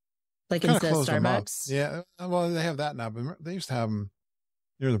like instead of Starbucks. Yeah. Well, they have that now, but they used to have them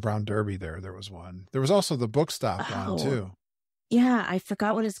near the Brown Derby there. There was one. There was also the Bookstop one too. Yeah, I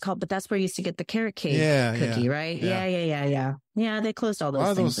forgot what it's called, but that's where you used to get the carrot cake cookie, right? Yeah. Yeah, they closed all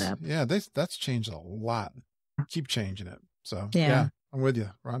those things up. Yeah, that's changed a lot. Keep changing it. So, yeah I'm with you,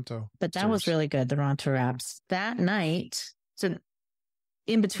 Ronto. But that was really good, the Ronto wraps. That night, so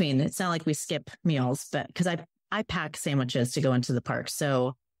in between, it's not like we skip meals, but because I pack sandwiches to go into the park.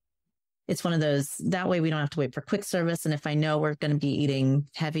 So it's one of those, that way we don't have to wait for quick service. And if I know we're going to be eating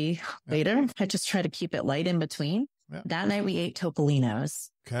heavy later, I just try to keep it light in between. Yeah. That night we ate Topolinos.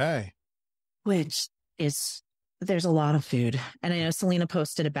 Okay. Which is, there's a lot of food. And I know Selena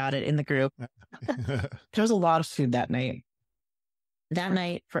posted about it in the group. There was a lot of food that night. That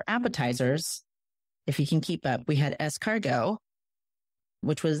night for appetizers, if you can keep up, we had escargot,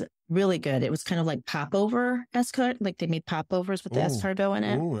 which was really good. It was kind of like popover escargot. Like they made popovers with the escargot in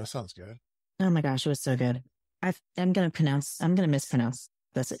it. Oh, that sounds good. Oh my gosh, it was so good. I'm going to mispronounce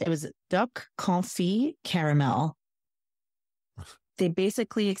this. It was duck confit caramel. They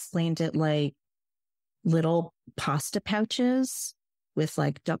basically explained it like little pasta pouches with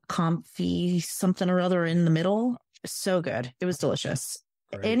like duck confit something or other in the middle. So good. It was delicious.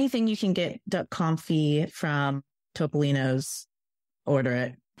 Great. Anything you can get duck confit from Topolino's, order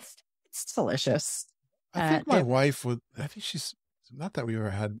it. It's delicious. I think my wife would, I think she's, not that we ever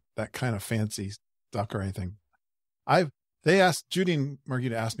had that kind of fancy duck or anything. Judy and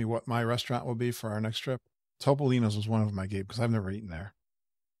Margita asked me what my restaurant will be for our next trip. Topolino's was one of them I gave because I've never eaten there.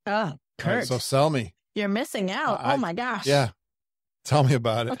 Oh, Kurt. Right, so sell me. You're missing out. Oh my gosh. Yeah. Tell me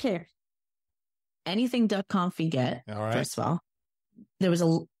about it. Okay. Anything duck confit get, all right. First of all. There was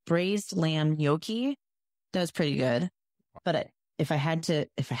a braised lamb gnocchi. That was pretty good. But if I had to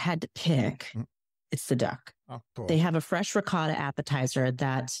pick, it's the duck. Oh, cool. They have a fresh ricotta appetizer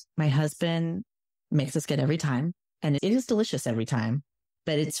that my husband makes us get every time. And it is delicious every time.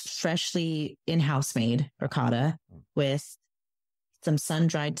 But it's freshly in-house made ricotta with some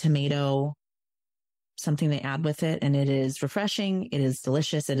sun-dried tomato, something they add with it. And it is refreshing. It is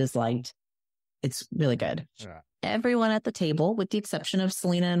delicious. It is light. It's really good. Yeah. Everyone at the table, with the exception of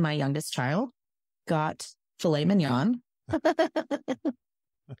Selena and my youngest child, got filet mignon.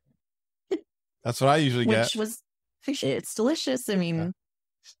 That's what I usually get. It's delicious. I mean,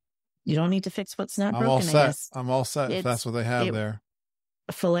 you don't need to fix what's not broken. I'm all set if that's what they have there.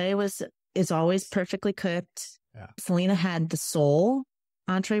 Filet is always perfectly cooked. Yeah. Selena had the sole,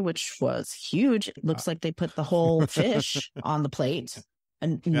 entree, which was huge. It looks like they put the whole fish on the plate,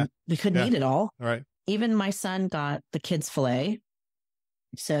 and we couldn't eat it all. Right. Even my son got the kids' filet,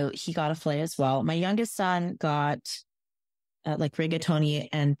 so he got a filet as well. My youngest son got like rigatoni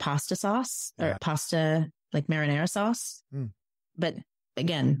and pasta sauce, or pasta like marinara sauce. But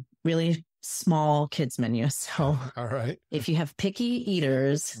again, really small kids menu. So all right, if you have picky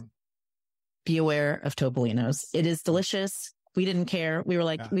eaters, be aware of Topolino's. It is delicious. We didn't care. We were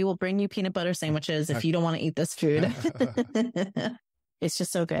like, we will bring you peanut butter sandwiches if you don't want to eat this food. It's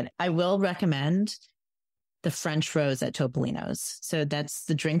just so good. I will recommend the French rose at Topolino's. So that's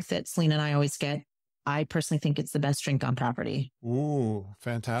the drink that Selena and I always get. I personally think it's the best drink on property. Ooh,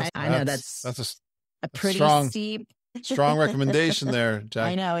 fantastic. I know that's a pretty strong recommendation there, Jack.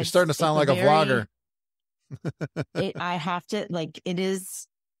 I know. You're starting to sound like a vlogger. I have to, like,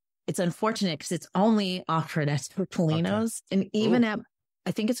 it's unfortunate because it's only offered at Topolino's. And even at,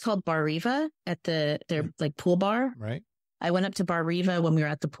 I think it's called Bar Riva at their like pool bar. Right. I went up to Bar Riva when we were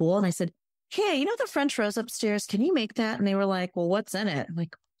at the pool and I said, hey, you know the French rose upstairs? Can you make that? And they were like, well, what's in it? I'm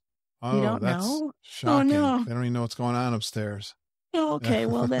like, you don't know? Shocking. Oh, no. They don't even know what's going on upstairs. Oh, okay.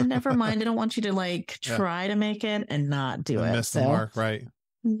 Well, then never mind. I don't want you to like try to make it and not do it. Miss the mark, right?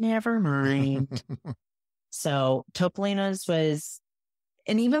 Never mind. So Topolino's was,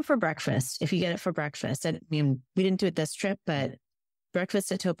 and even for breakfast, if you get it for breakfast, I mean, we didn't do it this trip, but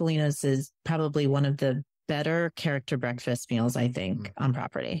breakfast at Topolino's is probably one of the better character breakfast meals, I think, on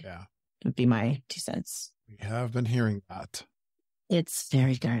property. Yeah. Would be my 2 cents. We have been hearing that. It's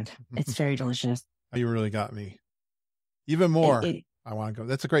very good. It's very delicious. You really got me. Even more. I want to go.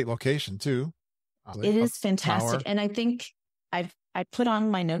 That's a great location too. It is fantastic. And I think I put on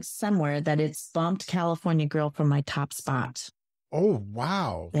my notes somewhere that it's bumped California Grill from my top spot. Oh,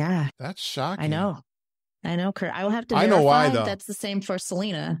 wow. Yeah. That's shocking. I know, Kurt. I will have to verify. I know why, though. That's the same for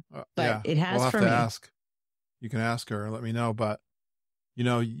Selena, but it has we'll have for to me. Ask. You can ask her and let me know. But, you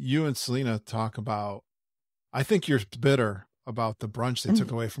know, you and Selena talk about, I think you're bitter about the brunch they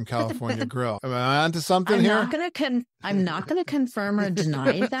took away from California Grill. Am I onto something here? I'm not going to confirm or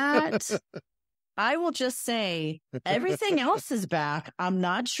deny that. I will just say everything else is back. I'm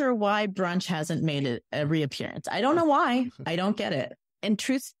not sure why brunch hasn't made a reappearance. I don't know why. I don't get it. And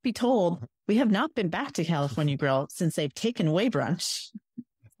truth be told, we have not been back to California Grill since they've taken away brunch.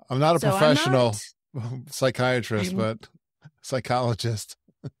 I'm not a professional psychiatrist, but psychologist.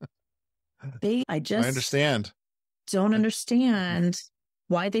 I understand. Don't understand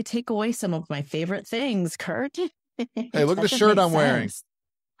why they take away some of my favorite things, Kurt. Hey, look at the shirt I'm wearing.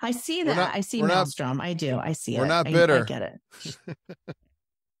 I see that. I see Maelstrom. I do. I see it. We're not bitter. I get it.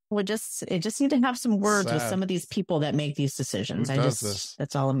 It just need to have some words with some of these people that make these decisions.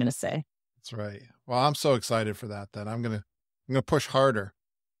 That's all I'm going to say. That's right. Well, I'm so excited for that. I'm going to push harder.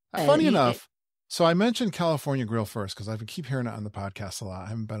 Funny enough. So I mentioned California Grill first because I keep hearing it on the podcast a lot. I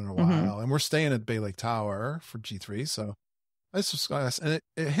haven't been in a while, and we're staying at Bay Lake Tower for G3. So I subscribed, and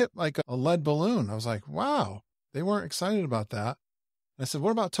it hit like a lead balloon. I was like, wow, they weren't excited about that. I said,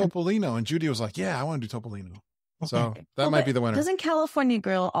 what about Topolino? And Judy was like, yeah, I want to do Topolino. So that might be the winner. Doesn't California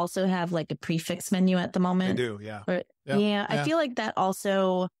Grill also have like a prefix menu at the moment? They do, yeah. I feel like that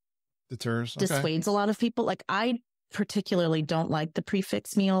also dissuades a lot of people. Like I particularly don't like the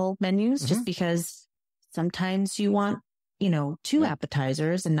prefix meal menus just because sometimes you want, 2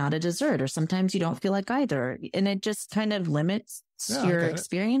 appetizers and not a dessert, or sometimes you don't feel like either. And it just kind of limits your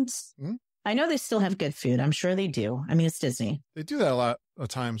experience. I know they still have good food. I'm sure they do. I mean, it's Disney. They do that a lot of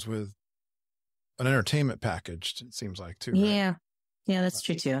times with an entertainment package, it seems like, too. Yeah. Right? Yeah, that's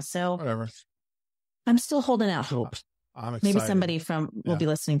true, too. So whatever. I'm still holding out hope. I'm excited. Maybe somebody will be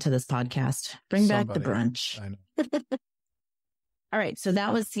listening to this podcast. Bring back the brunch. I know. All right. So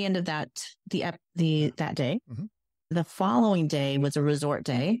that was the end of that day. The following day was a resort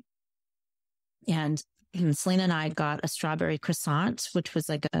day. And Selena and I got a strawberry croissant, which was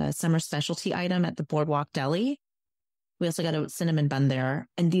like a summer specialty item at the Boardwalk Deli. We also got a cinnamon bun there.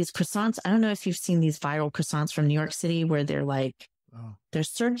 And these croissants, I don't know if you've seen these viral croissants from New York City where they're like, they're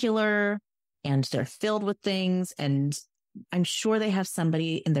circular and they're filled with things. And I'm sure they have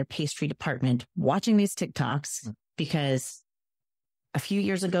somebody in their pastry department watching these TikToks because a few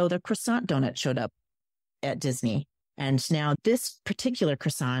years ago, the croissant donut showed up at Disney. And now this particular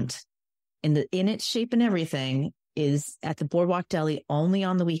croissant in its shape and everything is at the Boardwalk Deli only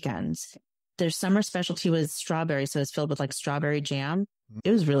on the weekends. Their summer specialty was strawberry. So it's filled with like strawberry jam. It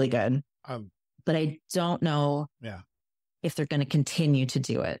was really good. But I don't know if they're going to continue to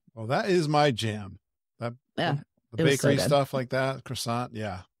do it. Well, that is my jam. The bakery stuff like that, croissant.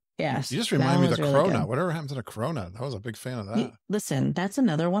 Yeah. Yes. You just reminded me of the really cronut. good. Whatever happened to the cronut? I was a big fan of that. Listen, that's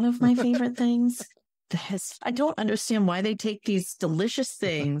another one of my favorite things. I don't understand why they take these delicious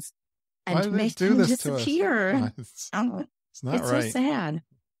things and make them disappear. It's not it's right. so sad.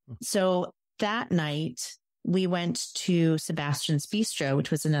 So that night we went to Sebastian's Bistro, which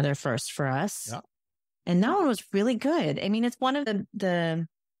was another first for us. Yeah. And that one was really good. I mean, it's one of the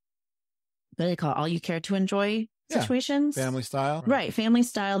what do they call it? All you care to enjoy situations. Family style. Right. Family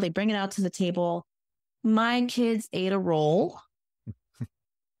style. They bring it out to the table. My kids ate a roll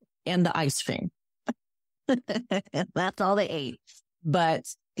and the ice cream. That's all they ate. But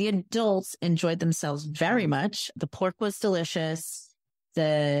the adults enjoyed themselves very much. The pork was delicious.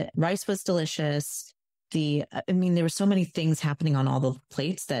 The rice was delicious. There were so many things happening on all the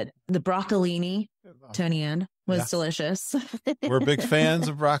plates that the broccolini, Tony Ann, was delicious. We're big fans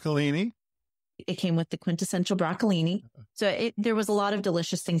of broccolini. It came with the quintessential broccolini. So there was a lot of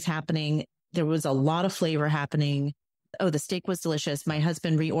delicious things happening. There was a lot of flavor happening. Oh, the steak was delicious. My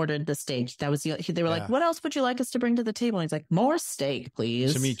husband reordered the steak. They were like, what else would you like us to bring to the table? And he's like, more steak,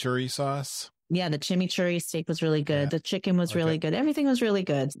 please. Chimichurri sauce. Yeah, the chimichurri steak was really good. The chicken was really good. Everything was really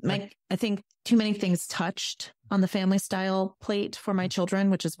good. I think too many things touched on the family style plate for my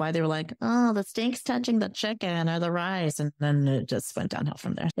children, which is why they were like, oh, the steak's touching the chicken or the rice. And then it just went downhill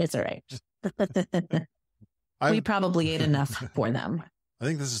from there. It's all right. We probably ate enough for them. I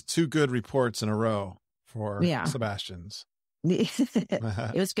think this is 2 good reports in a row for Sebastian's.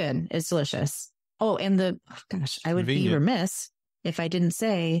 It was good. It's delicious. Oh, and I would be remiss if I didn't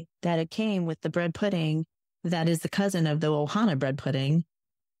say that it came with the bread pudding that is the cousin of the Ohana bread pudding.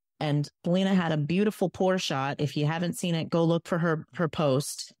 And Belina had a beautiful pour shot. If you haven't seen it, go look for her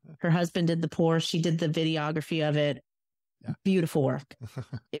post. Her husband did the pour. She did the videography of it. Yeah. Beautiful work.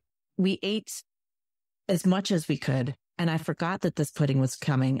 We ate as much as we could. And I forgot that this pudding was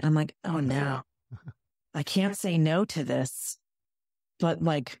coming. I'm like, oh no, I can't say no to this. But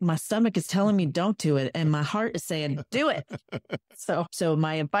my stomach is telling me don't do it. And my heart is saying, do it. So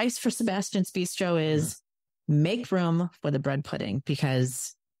my advice for Sebastian's Bistro is make room for the bread pudding,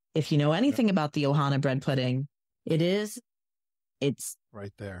 because if you know anything about the Ohana bread pudding, it's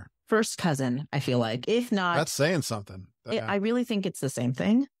right there. First cousin, I feel like. If not, that's saying something. I really think it's the same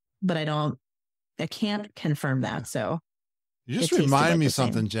thing, but I can't confirm that. So you just remind me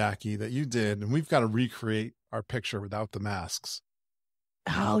something, Jackie, that you did, and we've got to recreate our picture without the masks.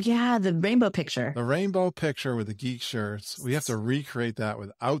 Oh, yeah. The rainbow picture. The rainbow picture with the geek shirts. We have to recreate that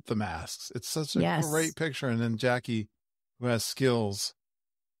without the masks. It's such a great picture. And then Jackie, who has skills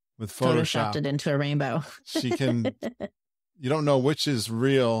with Photoshopped it into a rainbow. She can, you don't know which is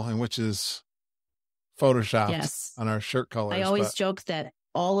real and which is Photoshopped on our shirt colors. I always joke that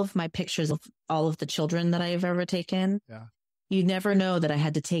all of my pictures of all of the children that I've ever taken, you never know that I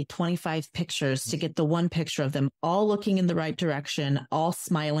had to take 25 pictures to get the one picture of them all looking in the right direction, all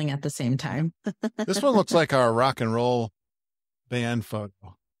smiling at the same time. This one looks like our rock and roll band photo.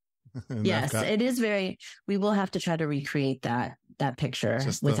 Yes, it is we will have to try to recreate that picture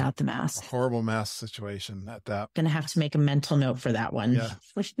without the mask. Horrible mask situation at that. Going to have to make a mental note for that one. Yeah.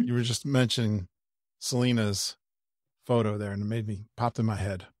 You were just mentioning Selena's photo there and it popped in my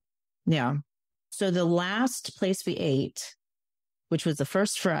head. Yeah. So the last place we ate, which was the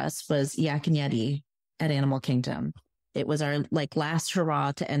first for us, was Yak and Yeti at Animal Kingdom. It was our last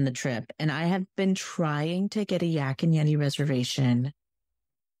hurrah to end the trip. And I have been trying to get a Yak and Yeti reservation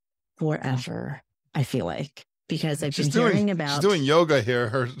forever, I feel like, because I've been hearing about. She's doing yoga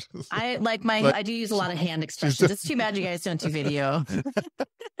here. I do use a lot of hand expressions. It's too bad you guys don't do video.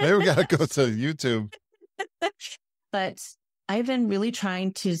 Maybe we got to go to YouTube. But I've been really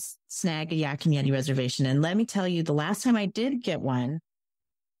trying to snag a Yak and Yeti reservation. And let me tell you, the last time I did get one,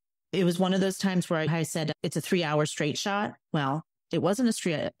 it was one of those times where I said, it's a 3-hour straight shot. Well, it wasn't a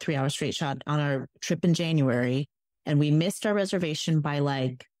 3-hour straight shot on our trip in January. And we missed our reservation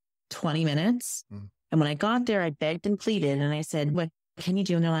by 20 minutes. And when I got there, I begged and pleaded. And I said, what can you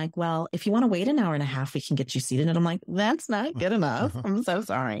do? And they're like, well, if you want to wait an hour and a half, we can get you seated. And I'm like, that's not good enough. I'm so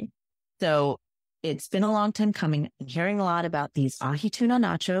sorry. So it's been a long time coming. I'm hearing a lot about these ahi tuna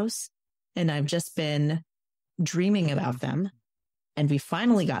nachos, and I've just been dreaming about them. And we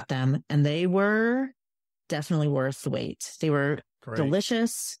finally got them, and they were definitely worth the wait. They were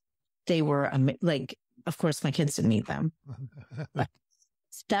delicious. They were of course, my kids didn't eat them. But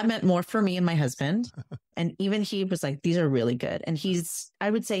that meant more for me and my husband. And even he was like, these are really good. And I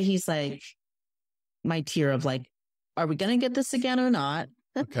would say he's my tier of are we going to get this again or not?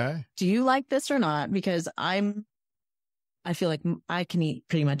 Okay. Do you like this or not? Because I feel like I can eat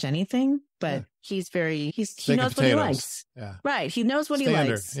pretty much anything, but he Steak knows and what he potatoes. likes. Yeah. Right. He knows what Standard.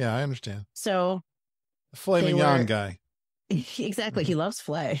 he likes. Yeah, I understand. So The filet mignon guy. Exactly. He loves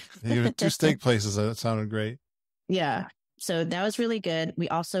filet. You have 2 steak places. That sounded great. Yeah. So that was really good. We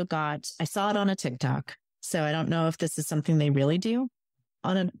also I saw it on a TikTok. So I don't know if this is something they really do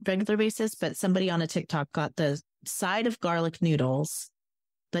on a regular basis, but somebody on a TikTok got the side of garlic noodles,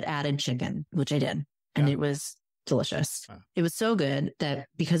 but added chicken, which I did. And it was delicious. Wow. It was so good that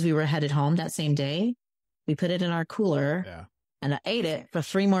because we were headed home that same day, we put it in our cooler and I ate it for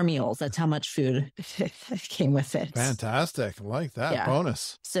 3 more meals. That's how much food came with it. Fantastic. I like that.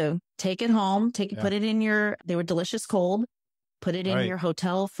 Bonus. So take it home, put it in they were delicious cold, put it in your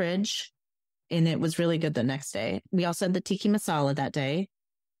hotel fridge. And it was really good the next day. We also had the tiki masala that day,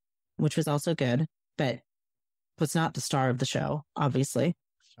 which was also good, but was not the star of the show, obviously.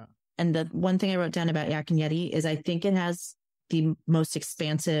 And the one thing I wrote down about Yak and Yeti is I think it has the most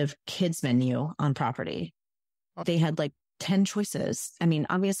expansive kids menu on property. They had like 10 choices. I mean,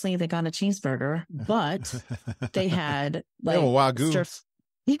 obviously they got a cheeseburger, but they had like they have a Wagyu.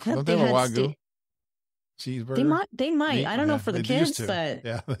 Don't they have a Wagyu cheeseburger? They might. I don't know for the kids, but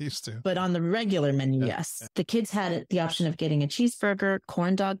yeah, they used to. But on the regular menu, yes. Yeah. The kids had the option of getting a cheeseburger,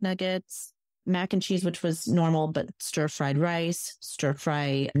 corn dog nuggets, mac and cheese, which was normal, but stir-fried rice,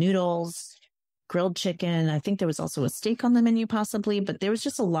 stir-fry noodles, grilled chicken. I think there was also a steak on the menu possibly, but there was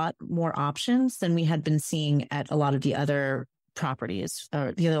just a lot more options than we had been seeing at a lot of the other properties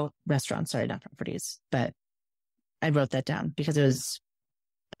or the other restaurants. Sorry, not properties, but I wrote that down because it was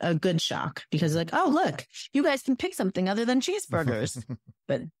a good shock because like, oh, look, you guys can pick something other than cheeseburgers,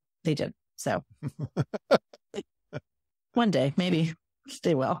 but they did. So one day, maybe.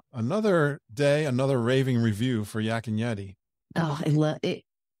 They will. Another day, another raving review for Yak and Yeti. Oh,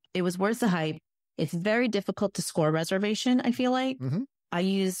 it was worth the hype. It's very difficult to score reservation, I feel like. Mm-hmm. I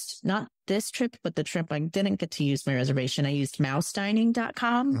used not this trip, but the trip I didn't get to use my reservation. I used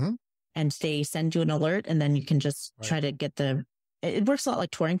mousedining.com and they send you an alert and then you can just try to get it works a lot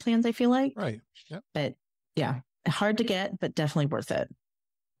like touring plans, I feel like. Right. Yep. But yeah, hard to get, but definitely worth it.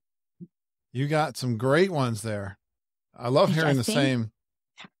 You got some great ones there. I love hearing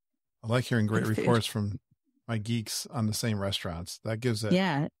I like hearing great reports from my geeks on the same restaurants. That gives it.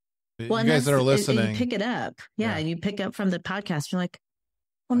 Yeah. Well, you guys that are listening. You pick it up. Yeah. You pick up from the podcast. You're like,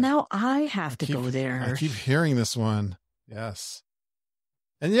 well, now I have to go there. I keep hearing this one. Yes.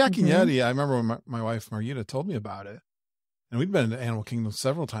 And Yak and Yeti, I remember when my wife Margita told me about it. And we'd been to Animal Kingdom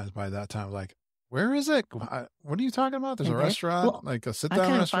several times by that time. Like, where is it? What are you talking about? There's a restaurant, like a sit-down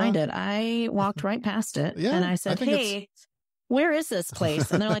restaurant? I couldn't find it. I walked right past it. And I said, hey, where is this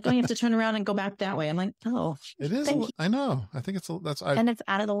place? And they're like, oh, you have to turn around and go back that way. I'm like, oh. It is. I know. I think and it's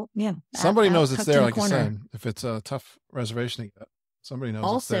out of the, somebody knows it's there, like you said. If it's a tough reservation to get, somebody knows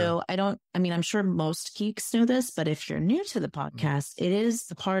also, it's there. I'm sure most geeks know this, but if you're new to the podcast, it is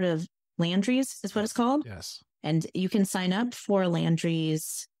a part of Landry's is what it's called. Yes. And you can sign up for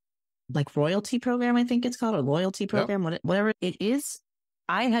Landry's like royalty program, I think it's called, or loyalty program, whatever it is.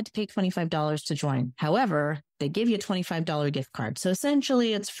 I had to pay $25 to join. However, they give you a $25 gift card. So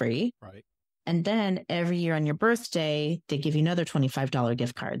essentially it's free. Right. And then every year on your birthday, they give you another $25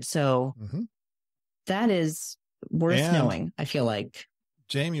 gift card. So that is worth knowing, I feel like.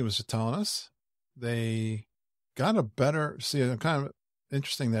 Jamie was telling us they got I'm kind of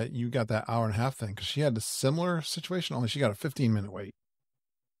interesting that you got that hour and a half thing because she had a similar situation, only she got a 15-minute wait.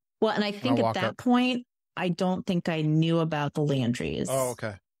 Well, and I think at that point, I don't think I knew about the Landry's. Oh,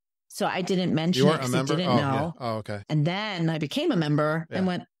 okay. So I didn't mention it because I didn't know. Yeah. Oh, okay. And then I became a member and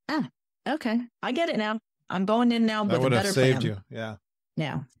went, okay, I get it now. I'm going in now with a better plan. That would have saved you. Yeah.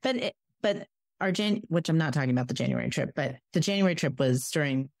 Yeah. But our which I'm not talking about the January trip, but the January trip was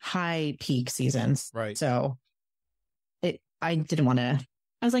during high peak seasons. Right. So I didn't want to,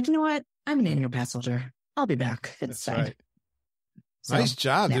 I was like, you know what? I'm an annual pass holder. I'll be back. It's fine. Right. So, nice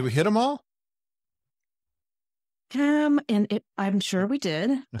job. Yeah. Did we hit them all? I'm sure we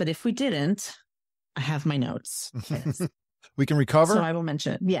did, but if we didn't, I have my notes. We can recover. So I will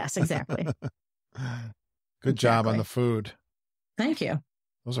mention it. Yes, exactly. Good job on the food. Thank you.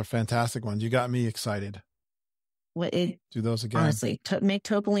 Those are fantastic ones. You got me excited. Do those again. Honestly, make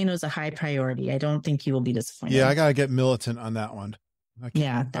Topolinos a high priority. I don't think you will be disappointed. Yeah, I got to get militant on that one.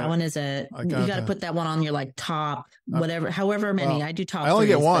 That one is you got to put that one on your like top, however many. Well, I do top. I only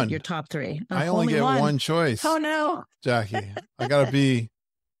get one. Your top 3. I only get one choice. Oh no, Jackie! I got to be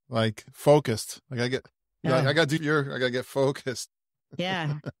like focused. Like I got to get focused.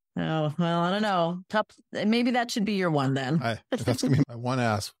 Yeah. Oh well, I don't know. Maybe that should be your one then. That's gonna be my one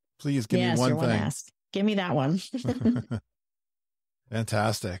ask. Please give me one thing. Give me that one.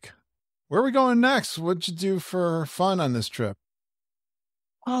 Fantastic. Where are we going next? What'd you do for fun on this trip?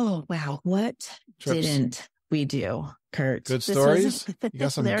 Oh, wow. What Trips. didn't we do, Kurt? Good stories? You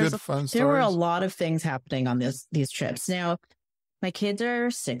got some good fun stories? There were a lot of things happening on these trips. Now, my kids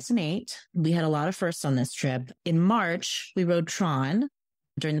are 6 and 8. We had a lot of firsts on this trip. In March, we rode Tron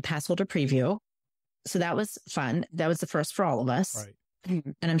during the pass holder preview. So that was fun. That was the first for all of us. Right.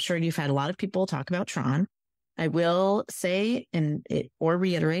 And I'm sure you've had a lot of people talk about Tron. I will say or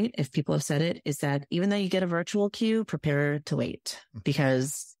reiterate, if people have said it, is that even though you get a virtual queue, prepare to wait,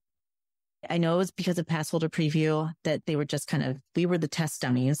 because I know it's because of pass holder preview that they were just we were the test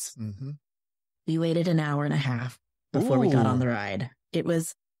dummies. Mm-hmm. We waited an hour and a half before we got on the ride. It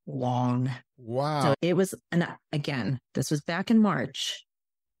was long. Wow. So it was, and again, this was back in March.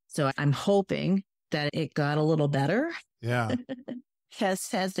 So I'm hoping that it got a little better. Yeah.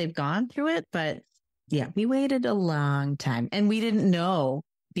 as they've gone through it. But yeah, we waited a long time and we didn't know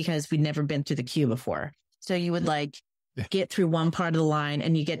because we'd never been through the queue before. So you would get through one part of the line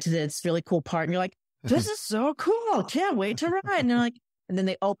and you get to this really cool part and you're like, this is so cool. Can't wait to ride. And you're like, and then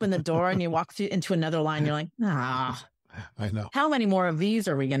they open the door and you walk through into another line. You're like, I know. How many more of these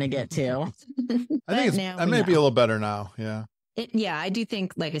are we going to get to? I think it may be a little better now. Yeah. I do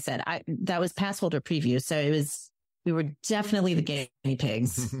think, like I said, that was pass holder preview. So we were definitely the guinea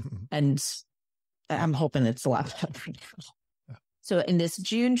pigs and I'm hoping it's a lot better now. So in this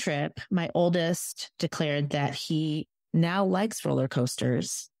June trip, my oldest declared that he now likes roller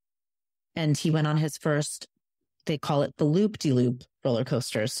coasters and he went on his first, they call it the loop-de-loop roller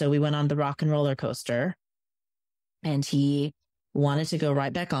coaster. So we went on the rock and roller coaster and he wanted to go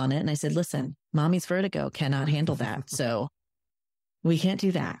right back on it. And I said, listen, mommy's vertigo cannot handle that. So we can't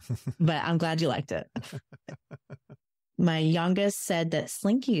do that, but I'm glad you liked it. My youngest said that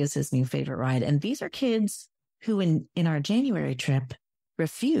Slinky is his new favorite ride. And these are kids who in our January trip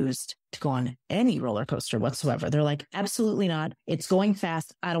refused to go on any roller coaster whatsoever. They're like, absolutely not. It's going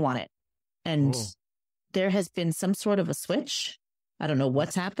fast. I don't want it. And there has been some sort of a switch. I don't know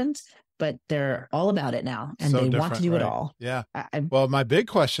what's happened, but they're all about it now. And they want to do it all. Yeah. Well, my big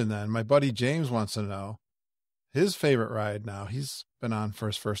question then, my buddy James wants to know his favorite ride now. He's been on for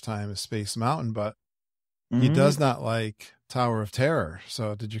his first time is Space Mountain, but he does not like Tower of Terror.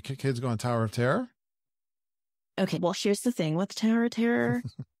 So did your kids go on Tower of Terror? Okay. Well, here's the thing with Tower of Terror.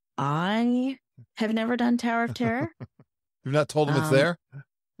 I have never done Tower of Terror. You've not told them it's there?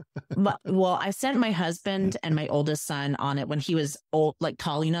 Well, I sent my husband and my oldest son on it when he was old,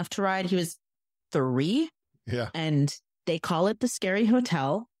 tall enough to ride. He was 3. Yeah. And they call it the Scary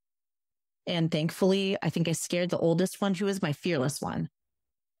Hotel. And thankfully, I think I scared the oldest one, who was my fearless one.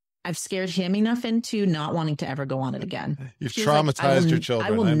 I've scared him enough into not wanting to ever go on it again. You've traumatized your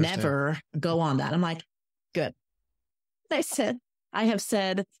children. I will never go on that. I'm like, good. I have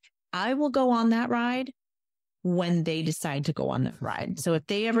said, I will go on that ride when they decide to go on that ride. So if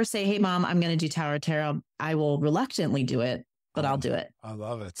they ever say, hey, Mom, I'm going to do Tower of Terror, I will reluctantly do it, but I'll do it. I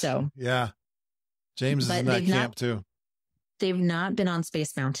love it. So yeah. James is in that camp too. They've not been on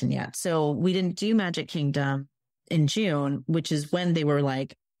Space Mountain yet. So we didn't do Magic Kingdom in June, which is when they were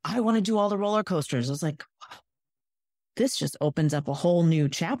like, I want to do all the roller coasters. I was like, wow, this just opens up a whole new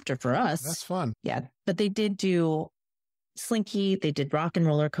chapter for us. That's fun. Yeah. But they did do Slinky. They did Rock and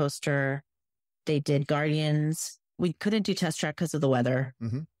Roller Coaster. They did Guardians. We couldn't do Test Track because of the weather.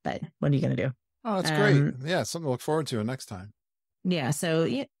 But what are you going to do? Oh, that's great. Yeah. Something to look forward to next time. Yeah. So,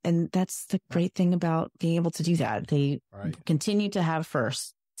 yeah. And that's the great thing about being able to do that. They continue to have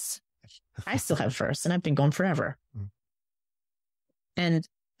firsts. I still have firsts and I've been going forever. And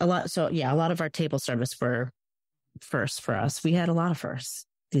a lot of our table service were firsts for us. We had a lot of firsts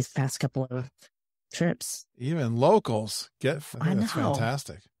these past couple of trips. Even locals that's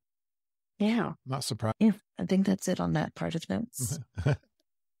fantastic. Yeah. I'm not surprised. Yeah. I think that's it on that part of notes.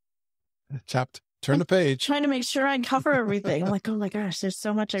 Turn the page. Trying to make sure I cover everything. I'm like, oh my gosh, there's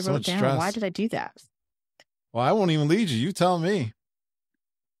so much I wrote down. Stress. Why did I do that? Well, I won't even lead you. You tell me.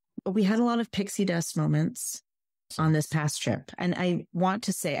 We had a lot of pixie dust moments on this past trip. And I want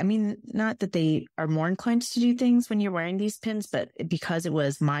to say, I mean, not that they are more inclined to do things when you're wearing these pins, but because it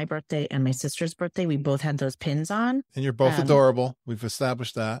was my birthday and my sister's birthday, we both had those pins on. And you're both adorable. We've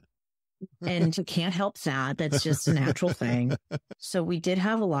established that. And you can't help that. That's just a natural thing. So we did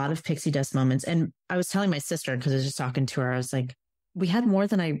have a lot of pixie dust moments. And I was telling my sister, because I was just talking to her, I was like, we had more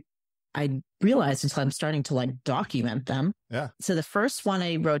than I realized until I'm starting to document them. Yeah. So the first one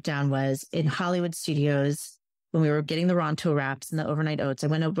I wrote down was in Hollywood Studios. When we were getting the Ronto wraps and the overnight oats, I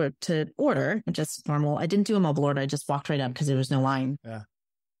went over to order, just normal. I didn't do a mobile order. I just walked right up because there was no line. Yeah.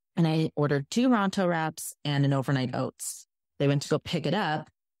 And I ordered 2 Ronto wraps and an overnight oats. They went to go pick it up.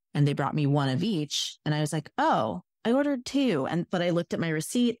 and they brought me one of each. And I was like, oh, I ordered 2. But I looked at my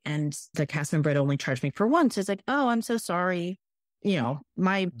receipt and the cast member had only charged me for 1. So it's like, oh, I'm so sorry.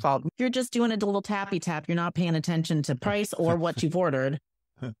 My fault. You're just doing a little tappy tap. You're not paying attention to price or what you've ordered.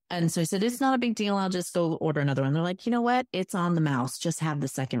 And so I said, it's not a big deal. I'll just go order another one. They're like, you know what? It's on the mouse. Just have the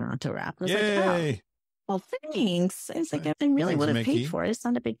second round to wrap. I was Yay. like, oh, well, thanks. I was like, I really would have paid for it. It's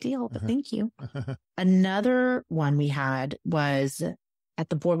not a big deal, but thank you. Another one we had was at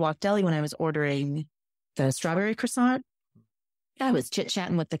the Boardwalk Deli when I was ordering the strawberry croissant. I was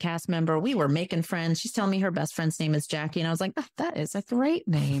chit-chatting with the cast member. We were making friends. She's telling me her best friend's name is Jackie. And I was like, oh, that is a great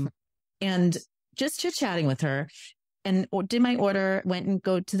name. And just chit-chatting with her. And did my order, went and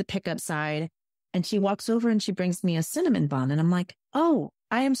go to the pickup side, and she walks over and she brings me a cinnamon bun. And I'm like, oh,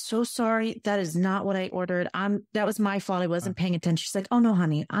 I am so sorry. That is not what I ordered. That was my fault. I wasn't paying attention. She's like, oh no,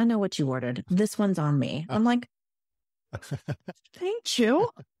 honey, I know what you ordered. This one's on me. I'm like, thank you.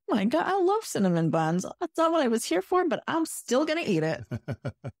 Oh my God, I love cinnamon buns. That's not what I was here for, but I'm still going to eat it.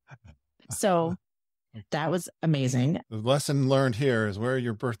 So that was amazing. The lesson learned here is wear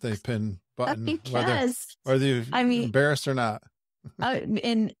your birthday pin button, whether you're embarrassed or not.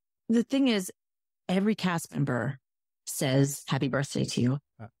 And the thing is, every cast member says happy birthday to you,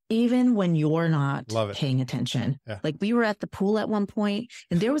 even when you're not paying attention. Yeah. Like we were at the pool at one point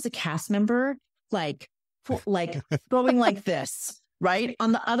and there was a cast member like going like this, right?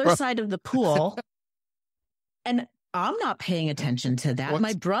 On the other side of the pool. And I'm not paying attention to that.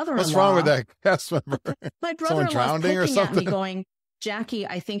 My brother-in-law. What's wrong with that cast member? My brother-in-law is looking at me going, Jackie,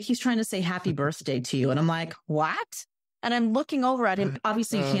 I think he's trying to say happy birthday to you. And I'm like, what? And I'm looking over at him.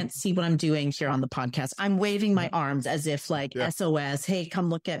 Obviously, you can't see what I'm doing here on the podcast. I'm waving my arms as if like SOS. Hey, come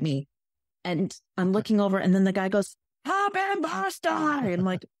look at me. And I'm looking over. And then the guy goes, happy birthday. And I'm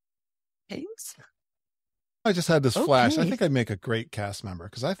like, thanks. I just had this flash. I think I'd make a great cast member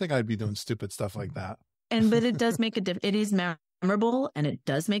because I think I'd be doing stupid stuff like that. But it does make a difference. It is memorable and it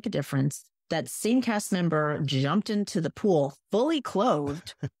does make a difference. That same cast member jumped into the pool fully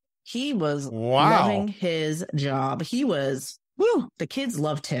clothed. He was loving his job. He was, the kids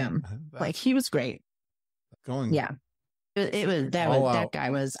loved him. Like he was great. That guy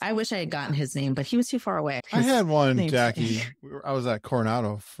was, I wish I had gotten his name, but he was too far away. I had one, Jackie. I was at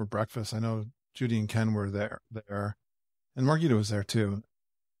Coronado for breakfast. I know Judy and Ken were there, and Margita was there too.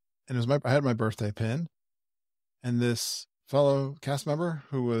 And it was I had my birthday pin, and this fellow cast member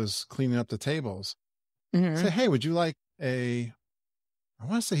who was cleaning up the tables said, hey, would you like I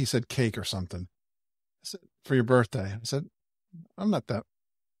want to say he said cake or something. I said, for your birthday. I said, I'm not that.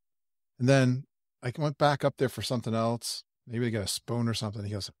 And then I went back up there for something else. Maybe to get a spoon or something.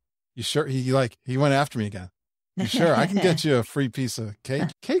 He goes, you sure? He went after me again. You sure? I can get you a free piece of cake.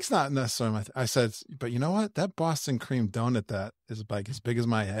 Cake's not necessarily I said, but you know what? That Boston cream donut that is like as big as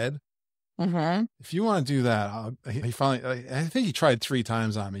my head. If you want to do that, he finally, I think he tried 3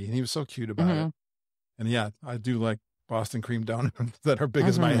 times on me and he was so cute about it. And yeah, I do like Boston cream donuts that are big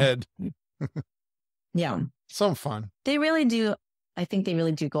as my head. So fun. They really do. I think they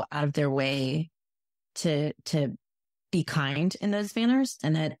really do go out of their way to be kind in those manners,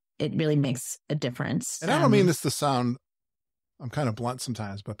 and that it really makes a difference. And I don't mean this to sound, I'm kind of blunt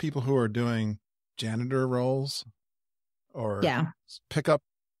sometimes, but people who are doing janitor roles or pickup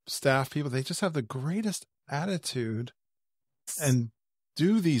staff people, they just have the greatest attitude and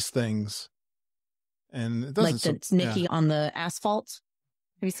do these things. And it doesn't, like the Nikki on the asphalt.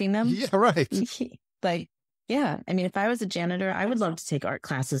 Have you seen them? Yeah, right. Like, yeah. I mean, if I was a janitor, I would love to take art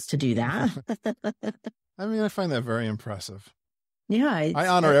classes to do that. I mean, I find that very impressive. Yeah. I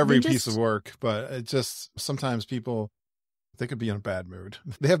honor every piece of work, but it just, sometimes people, they could be in a bad mood.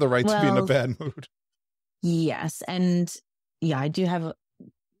 They have the right to be in a bad mood. Yes. And yeah, I do have,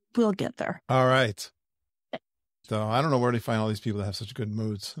 we'll get there. All right. So I don't know where to find all these people that have such good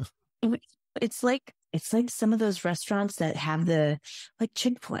moods. It's like some of those restaurants that have like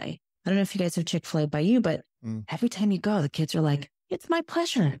Chick-fil-A. I don't know if you guys have Chick-fil-A by you, but every time you go, the kids are like, it's my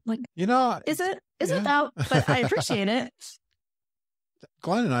pleasure. Like, is it out? But I appreciate it.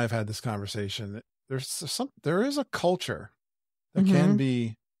 Glenn and I have had this conversation. There is a culture that can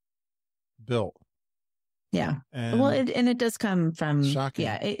be built. Yeah. And it does come from, shocking.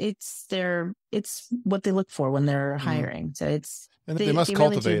 Yeah, it's what they look for when they're hiring. So and they must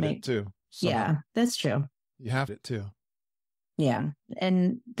cultivate it too. Somehow. Yeah, that's true. You have it too. Yeah.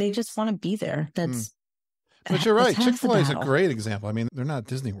 And they just want to be there. But you're right. Chick-fil-A is a great example. I mean, they're not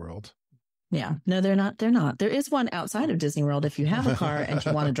Disney World. Yeah. No, they're not. They're not. There is one outside of Disney World if you have a car and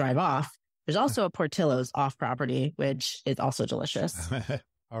you want to drive off. There's also a Portillo's off property, which is also delicious.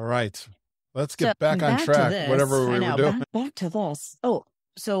 All right. Let's get back on track, whatever we were doing. Back to this. Oh,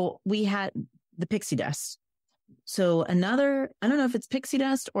 So we had the pixie dust. So I don't know if it's pixie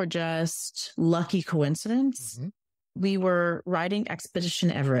dust or just lucky coincidence. Mm-hmm. We were riding Expedition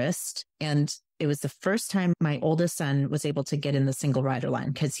Everest, and it was the first time my oldest son was able to get in the single rider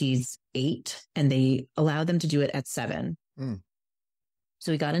line because he's 8 and they allow them to do it at 7. Mm.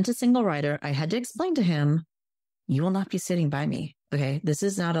 So we got into single rider. I had to explain to him, you will not be sitting by me. Okay. This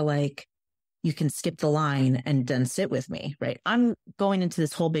is not you can skip the line and then sit with me, right? I'm going into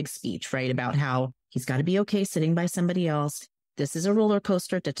this whole big speech, right? About how he's got to be okay sitting by somebody else. This is a roller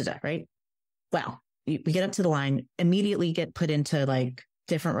coaster, right? Well, we get up to the line, immediately get put into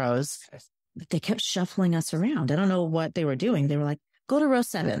different rows. But they kept shuffling us around. I don't know what they were doing. They were like, go to row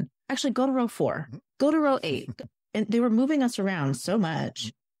 7. Actually, go to row 4. Go to row 8. And they were moving us around so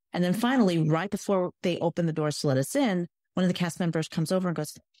much. And then finally, right before they opened the doors to let us in, one of the cast members comes over and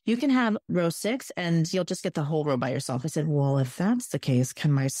goes, you can have row 6 and you'll just get the whole row by yourself. I said, well, if that's the case,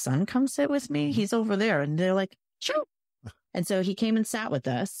 can my son come sit with me? He's over there. And they're like, sure. And so he came and sat with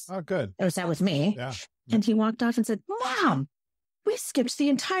us. Oh, good. Or sat with me. Yeah. And he walked off and said, Mom, we skipped the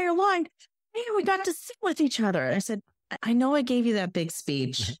entire line. Man, we got to sit with each other. And I said, I know I gave you that big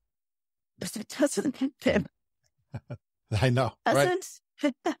speech, but it doesn't happen. I know. Right?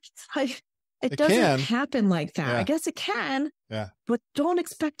 It doesn't can happen like that. Yeah. I guess it can. Yeah. But don't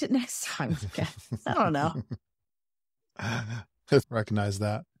expect it next time. I don't know. Recognize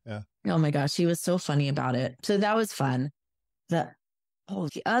that. Yeah. Oh my gosh. He was so funny about it. So that was fun. The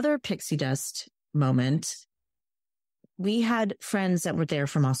other pixie dust moment, we had friends that were there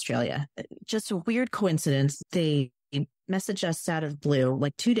from Australia. Just a weird coincidence. They messaged us out of blue,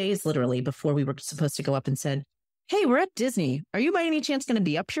 2 days literally before we were supposed to go up and said, hey, we're at Disney. Are you by any chance going to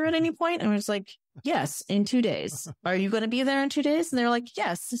be up here at any point? And I was like, yes, in 2 days. Are you going to be there in 2 days? And they're like,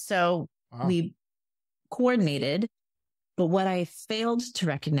 yes. So we coordinated. But what I failed to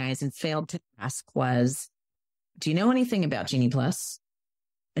recognize and failed to ask was, do you know anything about Genie Plus?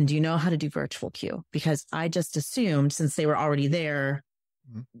 And do you know how to do virtual queue? Because I just assumed, since they were already there,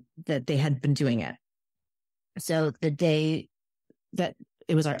 that they had been doing it. So the day that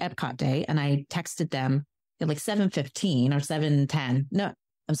it was our Epcot day, and I texted them at 7:15 or 7:10. No,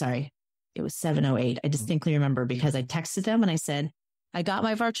 I'm sorry. It was 7:08. I distinctly remember because I texted them and I said, I got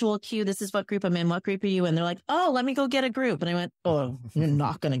my virtual queue. This is what group I'm in. What group are you in? They're like, oh, let me go get a group. And I went, oh, you're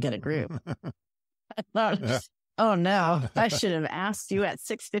not going to get a group. I thought, oh no, I should have asked you at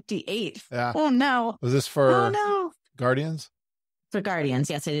 6:58. Yeah. Oh no. Was this for Guardians? For Guardians.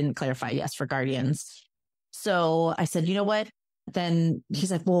 Yes, I didn't clarify. Yes, for Guardians. So I said, you know what? Then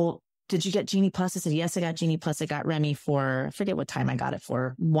he's like, well, did you get Genie Plus? I said, yes, I got Genie Plus. I got Remy for, I forget what time I got it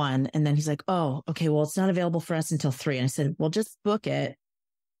for, 1. And then he's like, oh, okay, well, it's not available for us until 3. And I said, well, just book it.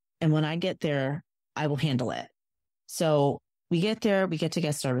 And when I get there, I will handle it. So we get there, we get to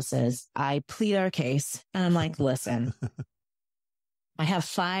guest services. I plead our case. And I'm like, listen, I have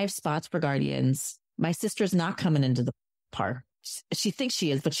 5 spots for Guardians. My sister's not coming into the park. She thinks she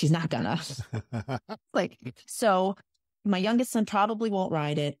is, but she's not gonna. So my youngest son probably won't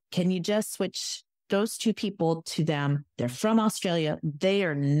ride it. Can you just switch those 2 people to them? They're from Australia. They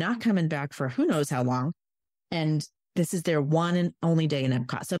are not coming back for who knows how long. And this is their one and only day in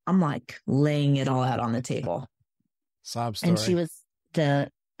Epcot. So I'm laying it all out on the table. Sob story. And she was I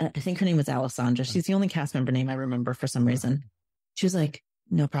think her name was Alessandra. She's the only cast member name I remember for some reason. She was like,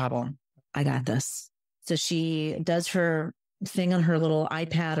 no problem. I got this. So she does her thing on her little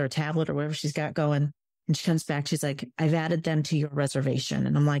iPad or tablet or whatever she's got going. And she comes back. She's like, I've added them to your reservation.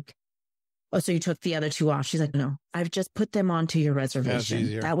 And I'm like, oh, so you took the other 2 off? She's like, no, I've just put them onto your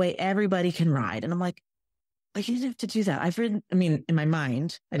reservation. That way everybody can ride. And I'm like, you didn't have to do that. in my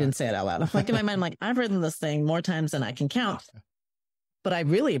mind, I didn't say it out loud. In my mind, I've ridden this thing more times than I can count. But I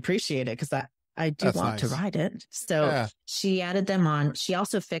really appreciate it because I do want to ride it. So she added them on. She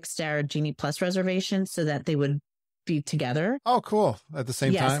also fixed our Genie Plus reservation so that they would be together. Oh, cool. At the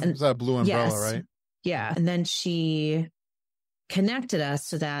same time? Is that a blue umbrella, right? Yeah. And then she connected us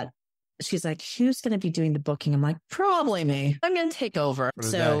so that she's like, who's going to be doing the booking? I'm like, probably me. I'm going to take over.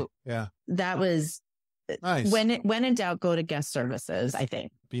 So that was nice. When in doubt, go to guest services, I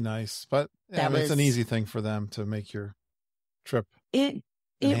think. Be nice. But it's an easy thing for them to make your trip. It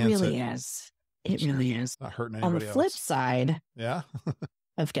really is. It really is. Not hurting anybody else. On the flip side. Yeah.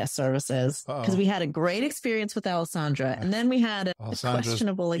 of guest services because we had a great experience with Alessandra, and then we had a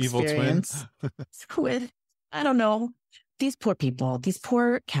questionable experience with, I don't know, these poor people, these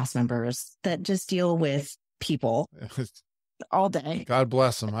poor cast members that just deal with people all day. God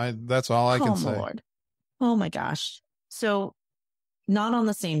bless them. That's all I can say. Lord. Oh my gosh. So not on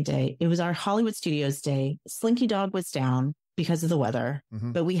the same day. It was our Hollywood Studios day. Slinky Dog was down. because of the weather,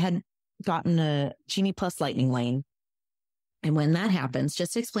 but we had gotten a Genie Plus Lightning Lane. And when that happens,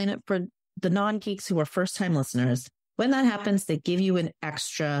 just to explain it for the non-geeks who are first-time listeners, when that happens, they give you an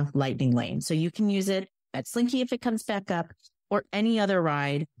extra Lightning Lane. So you can use it at Slinky if it comes back up or any other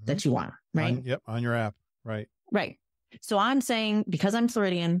ride that you want, right? On your app. Right. Right. So I'm saying, because I'm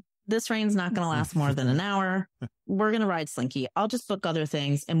Floridian, this rain's not going to last more than an hour. We're going to ride Slinky. I'll just book other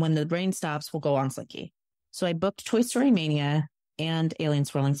things. And when the rain stops, we'll go on Slinky. So I booked Toy Story Mania and Alien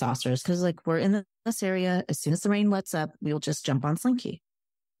Swirling Saucers because like we're in this area. As soon as the rain lets up, we'll just jump on Slinky.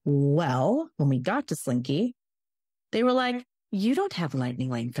 Well, when we got to Slinky, they were like, you don't have a Lightning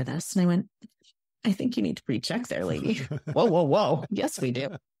Lane for this. And I went, I think you need to pre-check there, lady. Whoa. Yes, we do.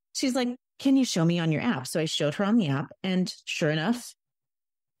 She's like, can you show me on your app? So I showed her on the app. And sure enough,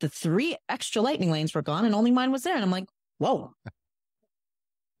 the 3 extra Lightning Lanes were gone and only mine was there. And I'm like, whoa,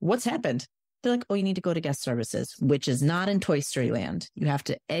 what's happened? They're like, oh, you need to go to guest services, which is not in Toy Story Land. You have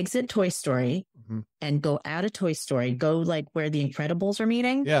to exit Toy Story and go out of Toy Story, go like where the Incredibles are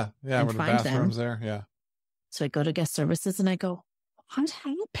meeting. Yeah. Where the bathrooms there. Yeah. So I go to guest services and I go, what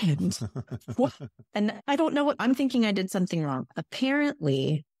happened? What? And I don't know what I'm thinking. I did something wrong.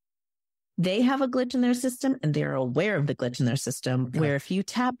 Apparently, they have a glitch in their system and they're aware of the glitch in their system where if you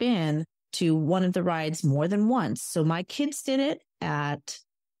tap in to one of the rides more than once. So my kids did it at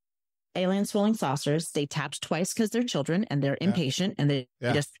Alien Swirling Saucers. They tapped twice because they're children and they're impatient and they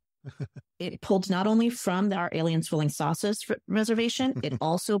just, it pulled not only from our Alien Swirling Saucers reservation, it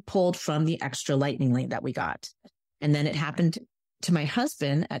also pulled from the extra Lightning Lane that we got. And then it happened to my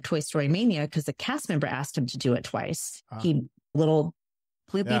husband at Toy Story Mania because the cast member asked him to do it twice. He little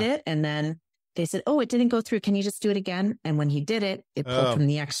bloopied it and then they said, oh, it didn't go through. Can you just do it again? And when he did it, it pulled from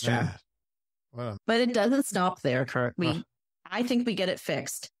the extra. But it doesn't stop there, Kurt. I think we get it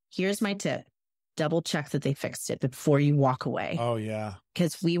fixed. Here's my tip. Double check that they fixed it before you walk away. Oh, yeah.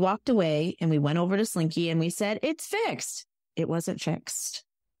 Because we walked away and we went over to Slinky and we said, it's fixed. It wasn't fixed.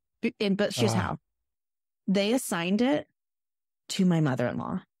 But here's how. They assigned it to my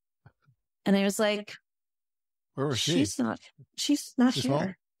mother-in-law. And I was like, where was she? She's not here.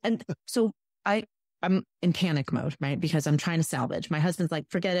 Home? And so I'm in panic mode, right? Because I'm trying to salvage. My husband's like,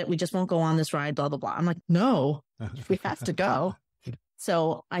 forget it. We just won't go on this ride, blah, blah, blah. I'm like, no, we have to go.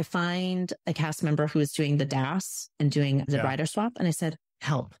 So I find a cast member who is doing the DAS and doing the rider swap. And I said,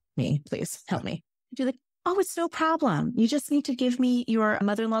 help me, please help me. She's like, oh, it's no problem. You just need to give me your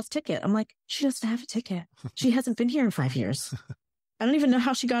mother-in-law's ticket. I'm like, she doesn't have a ticket. She hasn't been here in 5 years. I don't even know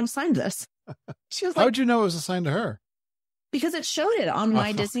how she got assigned this. She was like, how'd you know it was assigned to her? Because it showed it on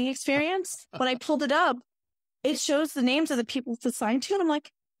my Disney experience. When I pulled it up, it shows the names of the people it's assigned to. And I'm like,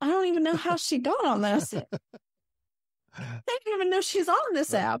 I don't even know how she got on this. I don't even know she's on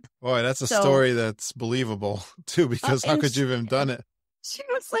this app. Boy, that's a story that's believable too, because how could you have done it? She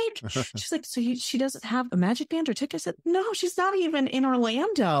was like, she's like, so she doesn't have a Magic Band or ticket? I said, no, she's not even in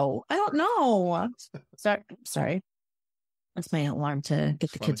Orlando. I don't know. Sorry. That's my alarm to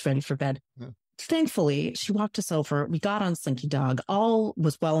get the kids ready for bed. Yeah. Thankfully, she walked us over. We got on Slinky Dog. All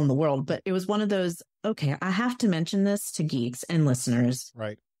was well in the world, but it was one of those, okay, I have to mention this to geeks and listeners.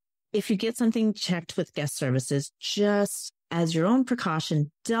 Right. If you get something checked with guest services, just as your own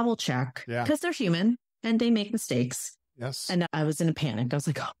precaution, double check because they're human and they make mistakes. Yes. And I was in a panic. I was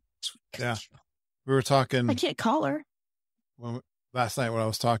like, oh, yeah. We were talking. I can't call her. Last night when I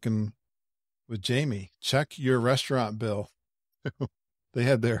was talking with Jamie, check your restaurant bill. They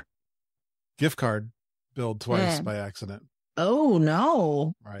had their gift card billed twice by accident. Oh,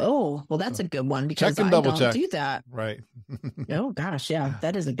 no. Right. Oh, well, that's a good one because check and I don't do that. Right. Oh, gosh. Yeah,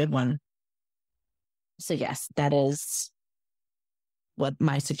 that is a good one. So, yes, that is what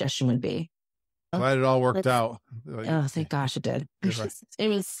my suggestion would be. Glad it all worked out. Oh, thank gosh it did.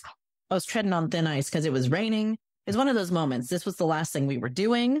 I was treading on thin ice because it was raining. It's one of those moments. This was the last thing we were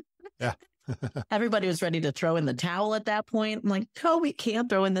doing. Yeah. Everybody was ready to throw in the towel at that point. I'm like, oh, we can't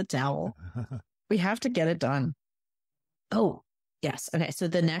throw in the towel. We have to get it done. Oh, yes. Okay. So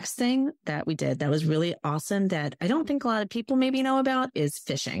the next thing that we did that was really awesome that I don't think a lot of people maybe know about is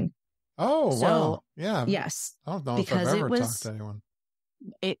fishing. Oh, wow. Yeah. Yes. I don't know if I've ever talked to anyone.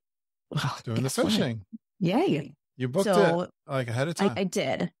 Doing the fishing. Yay. You booked it like ahead of time. I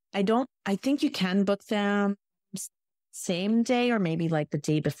did. I think you can book them same day or maybe like the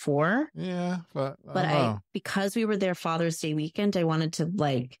day before. Yeah. But because we were there Father's Day weekend, I wanted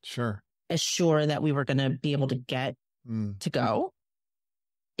to assure that we were going to be able to get to go.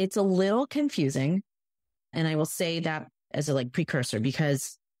 It's a little confusing. And I will say that as a precursor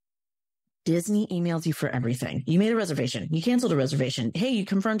because Disney emails you for everything. You made a reservation. You canceled a reservation. Hey, you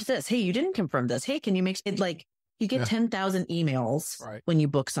confirmed this. Hey, you didn't confirm this. Hey, can you make it You get 10,000 emails right. when you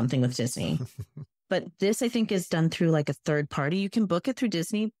book something with Disney. But this, I think, is done through like a third party. You can book it through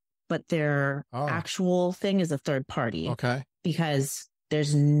Disney, but their actual thing is a third party. Okay. Because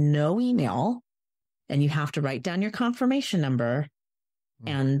there's no email and you have to write down your confirmation number.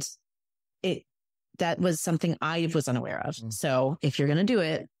 And that was something I was unaware of. So if you're going to do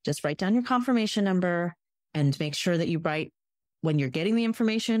it, just write down your confirmation number and make sure that you write when you're getting the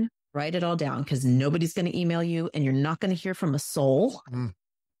information, write it all down because nobody's going to email you and you're not going to hear from a soul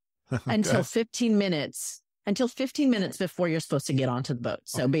until 15 minutes before you're supposed to get onto the boat.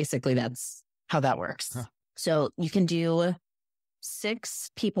 So basically that's how that works. So you can do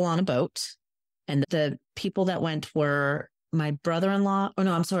 6 people on a boat, and the people that went were my brother-in-law. Oh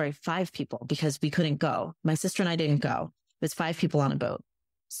no, I'm sorry. 5 people because we couldn't go. My sister and I didn't go. It was 5 people on a boat.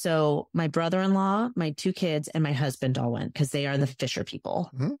 So my brother-in-law, my 2 kids, and my husband all went because they are the fisher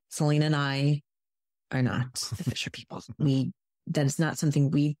people. Selena and I are not the fisher people. That is not something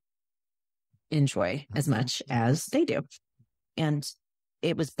we enjoy as much as they do. And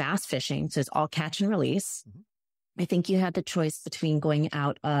it was bass fishing. So it's all catch and release. I think you had the choice between going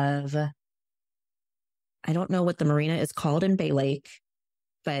out of, I don't know what the marina is called in Bay Lake,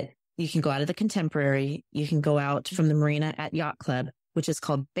 but you can go out of the Contemporary. You can go out from the marina at Yacht Club, which is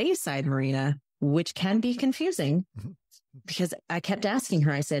called Bayside Marina, which can be confusing because I kept asking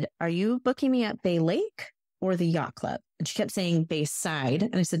her, I said, are you booking me at Bay Lake or the Yacht Club? And she kept saying Bayside.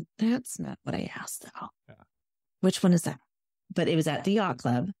 And I said, that's not what I asked though. Yeah. Which one is that? But it was at the Yacht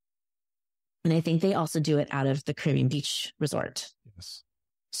Club. And I think they also do it out of the Caribbean Beach Resort. Yes.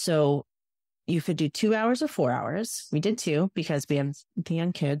 So you could do 2 hours or 4 hours. We did 2 because we have the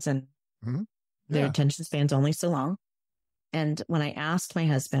young kids and their attention span's only so long. And when I asked my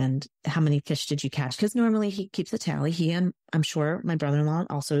husband, how many fish did you catch? Because normally he keeps a tally. He and I'm sure my brother-in-law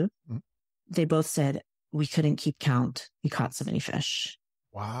also, they both said, we couldn't keep count. We caught so many fish.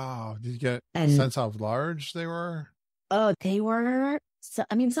 Wow. Did you get a sense how large they were? Oh, they were,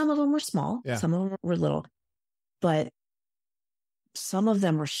 some of them were small. Yeah. Some of them were little. But some of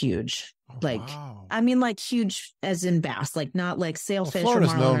them were huge. Wow. Like huge as in bass, like not like sailfish or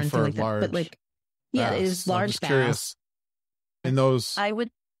Florida's marlin or anything like large that. But bass. It is large bass. Curious. In those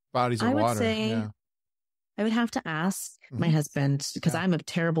bodies of water. I would say, I would have to ask my husband because I'm a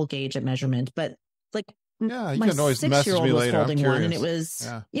terrible gauge at measurement, but you can always message me later. I'm curious. One and it was,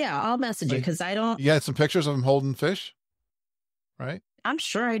 I'll message you because I don't. You got some pictures of him holding fish, right? I'm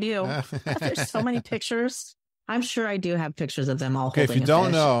sure I do. There's so many pictures. I'm sure I do have pictures of them all holding if you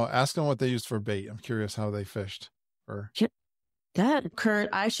don't know, ask them what they used for bait. I'm curious how they fished. That, Kurt,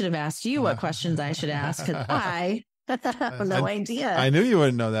 I should have asked you what questions I should ask because I have no idea. I knew you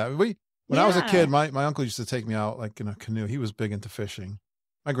wouldn't know that. When I was a kid, my uncle used to take me out like in a canoe. He was big into fishing.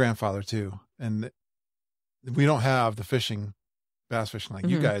 My grandfather too. And we don't have the bass fishing like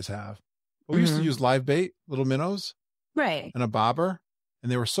you guys have. But we used to use live bait, little minnows. Right. And a bobber.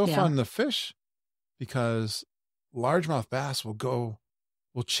 And they were so fun to fish because largemouth bass will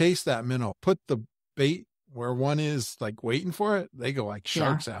chase that minnow, put the bait where one is like waiting for it. They go like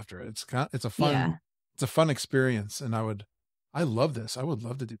sharks after it. It's a fun experience. And I love this. I would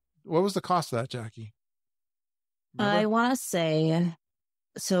love to do. What was the cost of that, Jackie? Remember? I want to say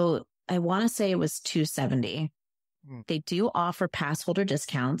it was $270. They do offer pass holder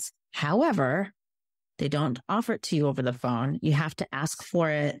discounts. However, they don't offer it to you over the phone. You have to ask for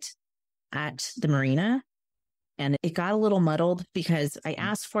it at the marina. And it got a little muddled because I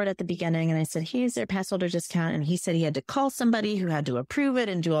asked for it at the beginning and I said, hey, is there a pass holder discount? And he said he had to call somebody who had to approve it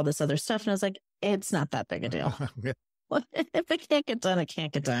and do all this other stuff. And I was like, it's not that big a deal. Well, if it can't get done, it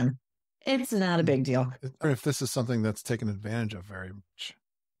can't get done. It's not a big deal. Or if this is something that's taken advantage of very much.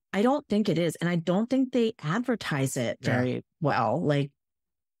 I don't think it is. And I don't think they advertise it very well.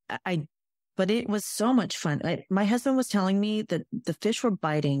 But it was so much fun. My husband was telling me that the fish were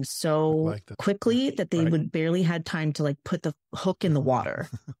biting so quickly that they would barely had time to put the hook in the water.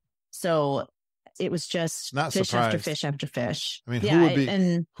 So it was just not fish surprised. after fish after fish. I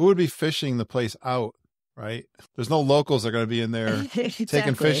mean, who would be fishing the place out? Right? There's no locals that are going to be in there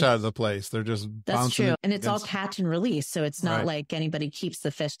taking fish out of the place. They're just bouncing. That's true. And it's all catch and release. So it's not like anybody keeps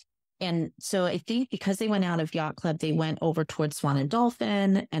the fish. And so I think because they went out of Yacht Club, they went over towards Swan and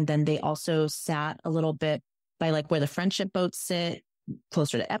Dolphin. And then they also sat a little bit by where the friendship boats sit,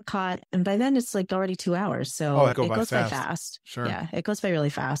 closer to Epcot. And by then it's already 2 hours. So it goes by fast. Sure. Yeah, it goes by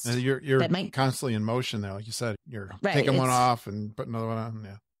really fast. And you're constantly in motion there. Like you said, you're taking one off and putting another one on.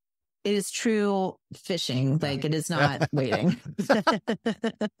 Yeah. It is true fishing. It is not waiting.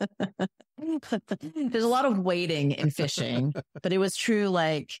 There's a lot of waiting in fishing, but it was true,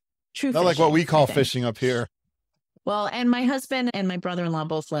 true not fishing, like what we call fishing up here. Well, and my husband and my brother-in-law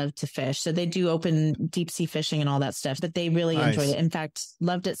both love to fish. So they do open deep sea fishing and all that stuff, but they really enjoyed it. In fact,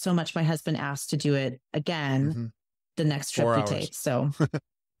 loved it so much. My husband asked to do it again the next trip we take. So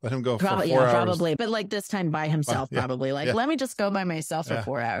let him go probably, for 4 hours. Probably. But like this time by himself, probably. Like, let me just go by myself for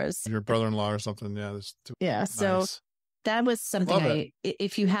 4 hours. Your brother-in-law or something. Yeah. So that was something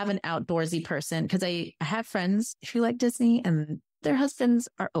if you have an outdoorsy person, because I have friends who like Disney and their husbands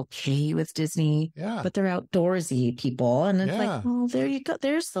are okay with Disney, but they're outdoorsy people. And it's like, oh, there you go.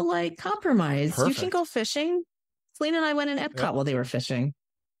 There's the like compromise. Perfect. You can go fishing. Selena and I went in Epcot while they were fishing.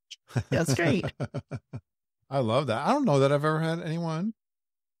 That's great. I love that. I don't know that I've ever had anyone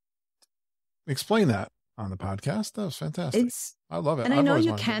explain that on the podcast. That was fantastic. I love it. And I know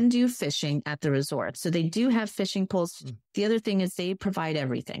you can do fishing at the resort. So they do have fishing poles. The other thing is they provide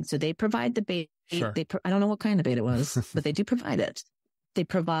everything. So they provide the bait. Sure. I don't know what kind of bait it was, but they do provide it. They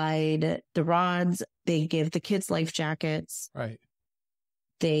provide the rods. They give the kids life jackets. Right.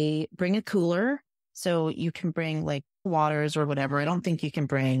 They bring a cooler. So you can bring like waters or whatever. I don't think you can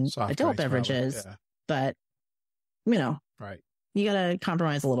bring soft adult beverages, but you know, you got to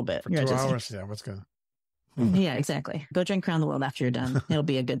compromise a little bit. For 2 hours. Yeah. What's good? Yeah, exactly. Go drink around the world after you're done. It'll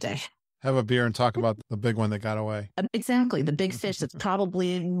be a good day. Have a beer and talk about the big one that got away. Exactly. The big fish that's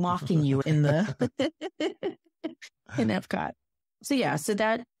probably mocking you in in Epcot. So yeah, so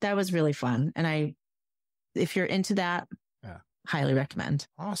that was really fun. And if you're into that, highly recommend.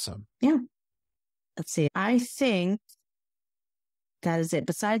 Awesome. Yeah. Let's see. I think that is it.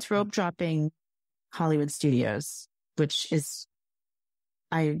 Besides rope dropping Hollywood Studios, which is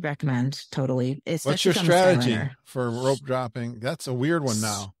I recommend totally. What's your strategy for rope dropping? That's a weird one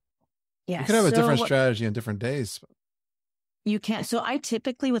now. Yeah. You can have a different strategy on different days. You can't. So I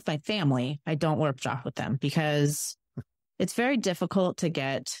typically with my family, I don't rope drop with them because it's very difficult to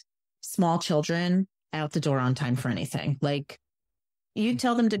get small children out the door on time for anything. Like you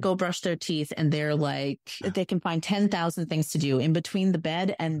tell them to go brush their teeth and they're like, they can find 10,000 things to do in between the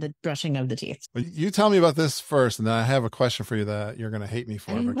bed and the brushing of the teeth. Well, you tell me about this first, and then I have a question for you that you're going to hate me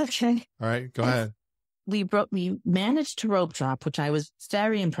for. Okay. All right, go ahead. We managed to rope drop, which I was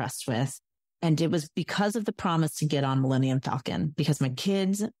very impressed with. And it was because of the promise to get on Millennium Falcon, because my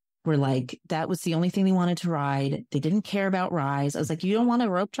kids were like, that was the only thing they wanted to ride. They didn't care about Rise. I was like, you don't want to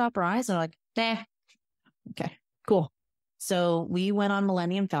rope drop Rise? They're like, nah. Okay, cool. So we went on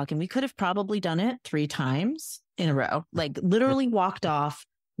Millennium Falcon. We could have probably done it 3 times in a row, like literally walked off,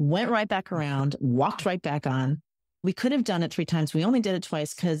 went right back around, walked right back on. We could have done it 3 times. We only did it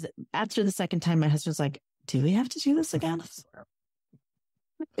twice because after the second time, my husband was like, do we have to do this again?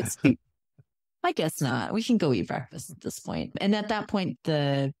 I guess not. We can go eat breakfast at this point. And at that point,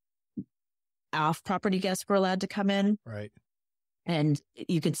 the off-property guests were allowed to come in. Right. And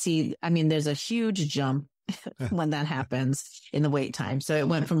you could see, I mean, there's a huge jump when that happens in the wait time. So it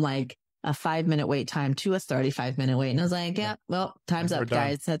went from like a 5-minute wait time to a 35-minute wait. And I was like, yeah, well, time's up,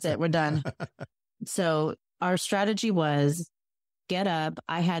 guys. That's it. We're done. So our strategy was get up.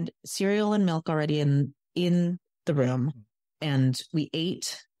 I had cereal and milk already in the room, and we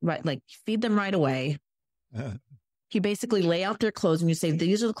ate, right? Like feed them right away. You basically lay out their clothes and you say,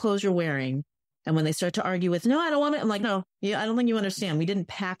 these are the clothes you're wearing. And when they start to argue with, no, I don't want it. I'm like, no, I don't think you understand. We didn't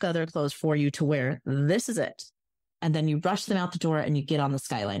pack other clothes for you to wear. This is it. And then you rush them out the door and you get on the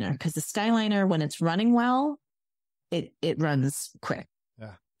Skyliner, because the Skyliner, when it's running well, it runs quick.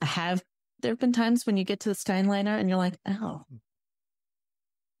 Yeah. There have been times when you get to the Skyliner and you're like, oh,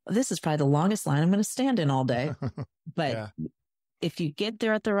 this is probably the longest line I'm going to stand in all day. But if you get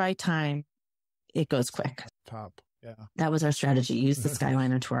there at the right time, it goes quick. Top. Yeah. That was our strategy. Use the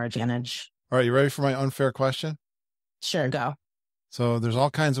Skyliner to our advantage. All right. You ready for my unfair question? Sure. Go. So there's all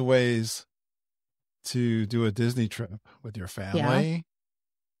kinds of ways to do a Disney trip with your family,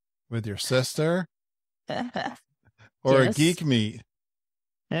 with your sister, or a geek meet.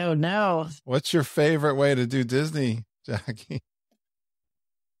 Oh, no. What's your favorite way to do Disney, Jackie?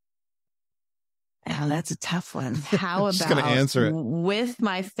 Oh, that's a tough one. How about gonna answer it. With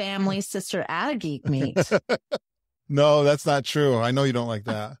my family, sister at a geek meet? No, that's not true. I know you don't like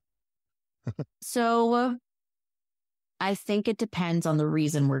that. So I think it depends on the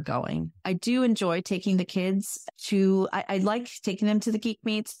reason we're going. I do enjoy taking the kids to, I like taking them to the geek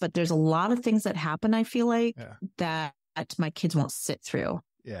meets, but there's a lot of things that happen, I feel like, that my kids won't sit through.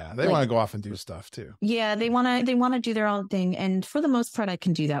 Yeah, they want to go off and do stuff too. Yeah, they want to do their own thing. And for the most part, I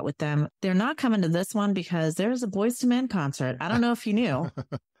can do that with them. They're not coming to this one because there's a Boyz II Men concert. I don't know if you knew.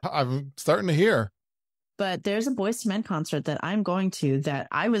 I'm starting to hear. But there's a Boyz II Men concert that I'm going to that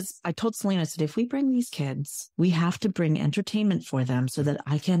I told Selena, I said, if we bring these kids, we have to bring entertainment for them so that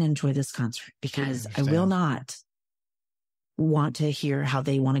I can enjoy this concert, because I will not want to hear how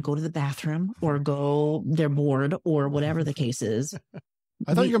they want to go to the bathroom or they're bored or whatever the case is.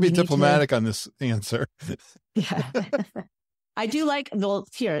 I thought you were going to be diplomatic on this answer. Yeah. I do like, well,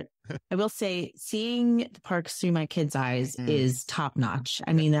 here, I will say seeing the parks through my kids' eyes is top notch.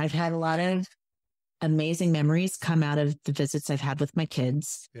 I mean, I've had a lot of amazing memories come out of the visits I've had with my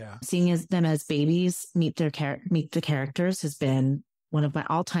kids. Yeah. Seeing them as babies meet the characters has been one of my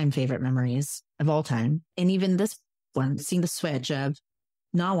all-time favorite memories of all time. And even this one, seeing the switch of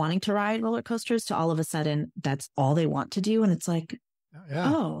not wanting to ride roller coasters to all of a sudden that's all they want to do. And it's like,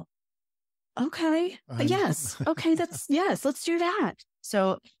 oh, okay. Yes. Okay. Yes, let's do that.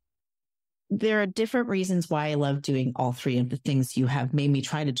 So there are different reasons why I love doing all three of the things you have made me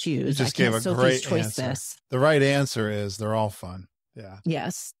try to choose. You just gave a great answer. The right answer is they're all fun. Yeah.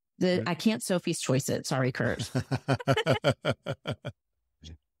 Yes. I can't Sophie's choice it. Sorry, Kurt.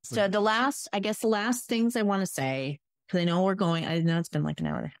 So the last things I want to say, because I know I know it's been like an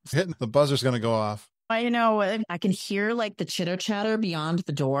hour. The buzzer's going to go off. I know. I can hear like the chitter chatter beyond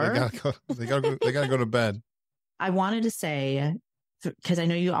the door. They gotta go to bed. I wanted to say, because I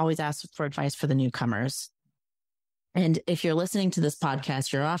know you always ask for advice for the newcomers. And if you're listening to this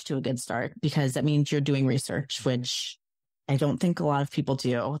podcast, you're off to a good start because that means you're doing research, which I don't think a lot of people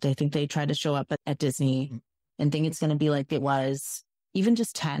do. They think they try to show up at Disney and think it's going to be like it was even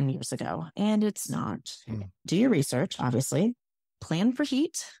just 10 years ago. And it's not. Do your research, obviously. Plan for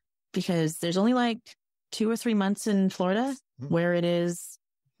heat because there's only like 2 or 3 months in Florida where it is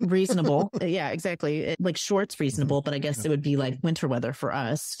reasonable. Yeah, exactly. Like short's reasonable, but I guess it would be like winter weather for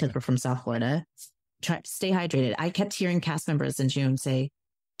us because we're from South Florida. Try to stay hydrated. I kept hearing cast members in June say,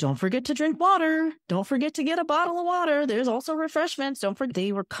 don't forget to drink water. Don't forget to get a bottle of water. There's also refreshments. Don't forget.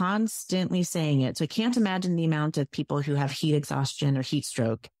 They were constantly saying it. So I can't imagine the amount of people who have heat exhaustion or heat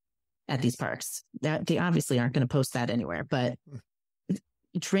stroke at these parks. They obviously aren't going to post that anywhere, but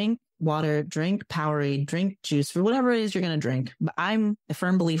drink water, drink Powerade, drink juice, for whatever it is you're going to drink. But I'm a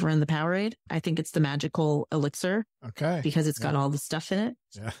firm believer in the Powerade. I think it's the magical elixir. Okay. Because it's got all the stuff in it.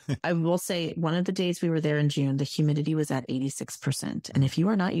 Yeah. I will say one of the days we were there in June, the humidity was at 86%. And if you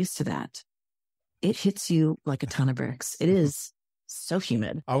are not used to that, it hits you like a ton of bricks. It is so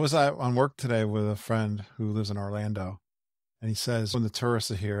humid. I was on work today with a friend who lives in Orlando. And he says, when the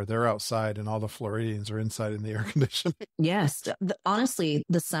tourists are here, they're outside and all the Floridians are inside in the air conditioning. Yes. Honestly,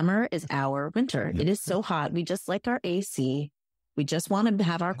 the summer is our winter. It is so hot. We just like our AC. We just want to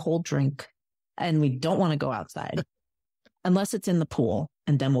have our cold drink and we don't want to go outside unless it's in the pool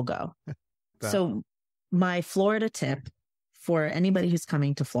and then we'll go. So my Florida tip for anybody who's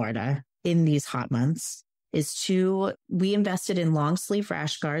coming to Florida in these hot months is we invested in long sleeve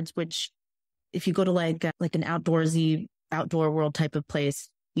rash guards, which if you go to like an outdoor world type of place,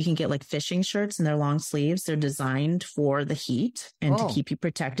 you can get like fishing shirts and they're long sleeves. They're designed for the heat and to keep you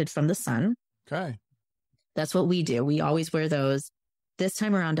protected from the sun. Okay. That's what we do. We always wear those. This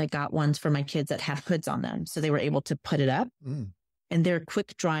time around, I got ones for my kids that have hoods on them. So they were able to put it up and they're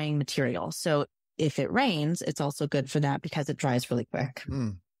quick drying material. So if it rains, it's also good for that because it dries really quick.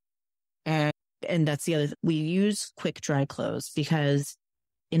 And that's the other, we use quick dry clothes because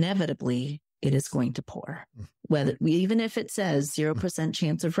inevitably it is going to pour. Even if it says 0%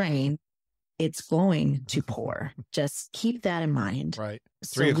 chance of rain, it's going to pour. Just keep that in mind. Right.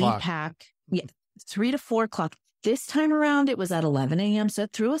 3 o'clock. We pack 3 to 4 o'clock. This time around, it was at 11 a.m. So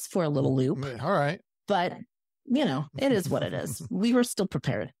it threw us for a little loop. All right. But, it is what it is. We were still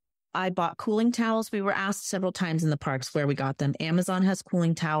prepared. I bought cooling towels. We were asked several times in the parks where we got them. Amazon has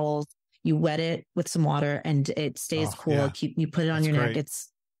cooling towels. You wet it with some water and it stays cool. Yeah. You put it on your neck.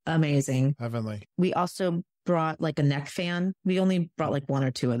 It's amazing. Heavenly. We also brought like a neck fan. We only brought like 1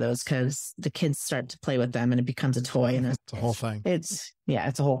 or 2 of those because the kids start to play with them and it becomes a toy. And it's a whole thing. It's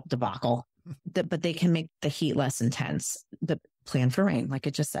a whole debacle. But they can make the heat less intense. The plan for rain, like I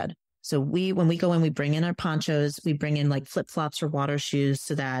just said. So when we go in, we bring in our ponchos. We bring in like flip-flops or water shoes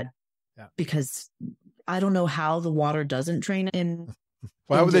so that because I don't know how the water doesn't drain in.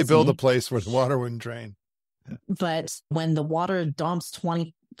 Why would they build a place where the water wouldn't drain? But when the water dumps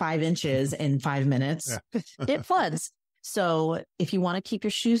 25 inches in 5 minutes, it floods. So if you want to keep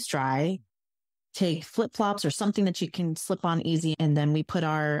your shoes dry, take flip-flops or something that you can slip on easy. And then we put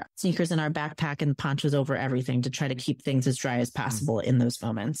our sneakers in our backpack and ponchos over everything to try to keep things as dry as possible in those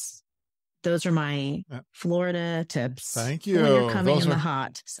moments. Those are my Florida tips. Thank you. When you're coming in the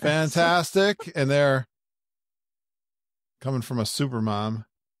hot. Fantastic. And they're coming from a super mom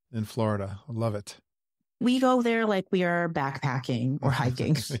in Florida. I love it. We go there like we are backpacking or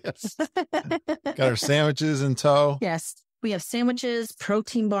hiking. Yes. Got our sandwiches in tow. Yes. We have sandwiches,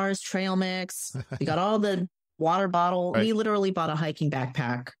 protein bars, trail mix. We got all the water bottle. Right. We literally bought a hiking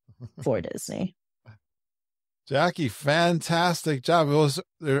backpack for Disney. Jackie, fantastic job. Was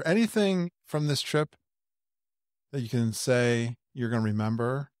there anything from this trip that you can say you're going to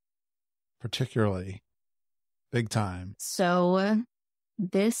remember particularly big time? So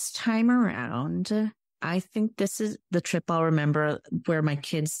this time around, I think this is the trip I'll remember where my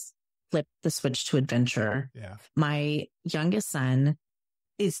kids flipped the switch to adventure. Yeah. My youngest son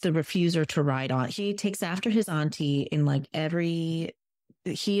is the refuser to ride on. He takes after his auntie in like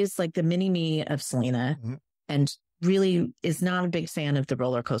he is like the mini me of Selena, and really is not a big fan of the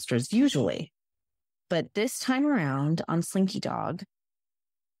roller coasters usually. But this time around on Slinky Dog,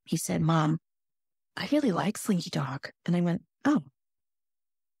 he said, Mom, I really like Slinky Dog. And I went, oh,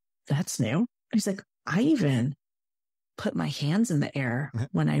 that's new. He's like, I even put my hands in the air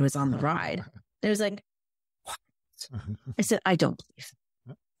when I was on the ride. It was like, what? I said, I don't believe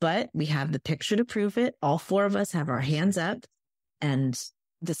it. But we have the picture to prove it. All four of us have our hands up. And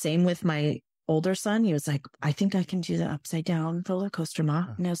the same with my older son. He was like, I think I can do the upside down roller coaster, Ma.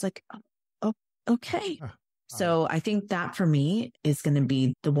 And I was like, oh, okay. So I think that for me is going to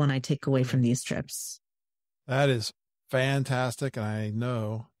be the one I take away from these trips. That is fantastic. And I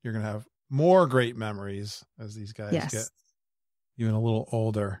know you're going to have more great memories as these guys get even a little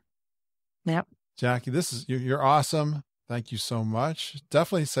older. Yep. Jackie, you're awesome. Thank you so much.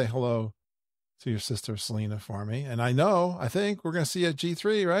 Definitely say hello to your sister Selena for me. And I think we're going to see you at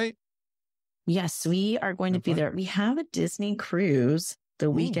G3, right? Yes, we are going to be there. We have a Disney cruise the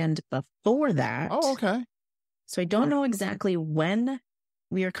weekend before that. Oh, okay. So I don't know exactly when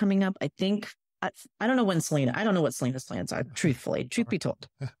we are coming up. I think, I don't know when I don't know what Selena's plans are, truth be told.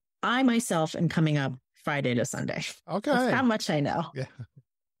 I myself am coming up Friday to Sunday. Okay. That's how much I know. Yeah.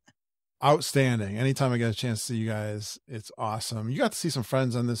 Outstanding. Anytime I get a chance to see you guys, it's awesome. You got to see some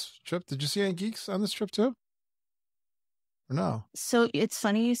friends on this trip. Did you see any geeks on this trip too? Or no? So it's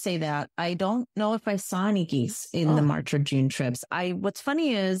funny you say that. I don't know if I saw any geese in the March or June trips. What's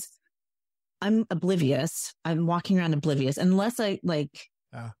funny is I'm oblivious. I'm walking around oblivious unless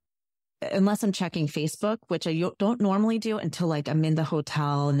unless I'm checking Facebook, which I don't normally do until like I'm in the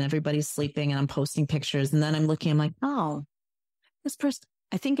hotel and everybody's sleeping and I'm posting pictures. And then I'm looking, I'm like, oh, this person,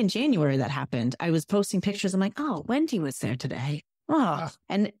 I think in January that happened. I was posting pictures. I'm like, oh, Wendy was there today. Oh,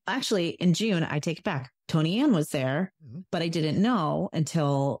 and actually in June, I take it back. Tony Ann was there, but I didn't know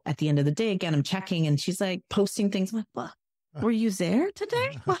until at the end of the day. Again, I'm checking and she's like posting things. I'm like, what? Were you there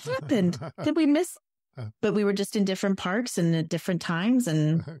today? What happened? Did we miss? But we were just in different parks and at different times.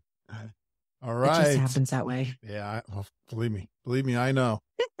 And all right. It just happens that way. Yeah. Believe me, I know.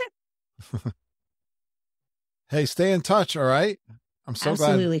 Hey, stay in touch. All right. I'm so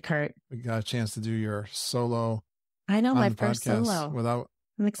Absolutely, Kurt. we got a chance to do your solo. I know, my first podcast solo. Without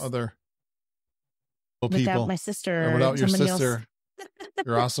other people. Without my sister. Or without your sister. Else.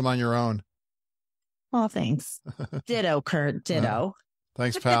 You're awesome on your own. Oh, thanks. Ditto, Kurt. Ditto.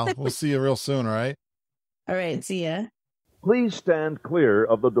 Thanks, pal. We'll see you real soon, all right? All right, see ya. Please stand clear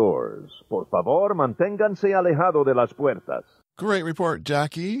of the doors. Por favor, manténganse alejado de las puertas. Great report,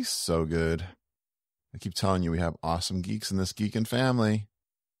 Jackie. So good. I keep telling you we have awesome geeks in this geeking family.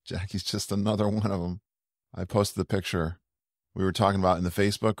 Jackie's just another one of them. I posted the picture we were talking about in the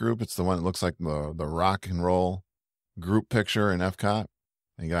Facebook group. It's the one that looks like the rock and roll group picture in Epcot.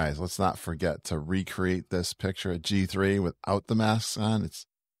 And guys, let's not forget to recreate this picture at G3 without the masks on. It's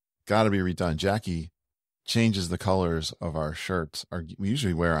got to be redone. Jackie changes the colors of our shirts. We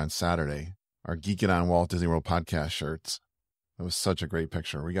usually wear on Saturday our Geeking on Walt Disney World podcast shirts. It was such a great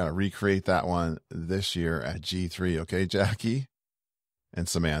picture. We got to recreate that one this year at G3. Okay, Jackie and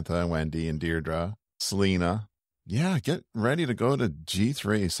Samantha and Wendy and Deirdre, Selena. Yeah, get ready to go to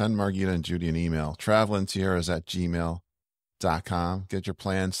G3. Send Margita and Judy an email. TravelinTiaras@gmail.com. Get your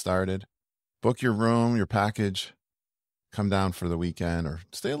plans started. Book your room, your package. Come down for the weekend or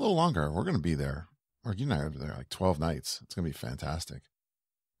stay a little longer. We're going to be there. Margita and I are there like 12 nights. It's going to be fantastic.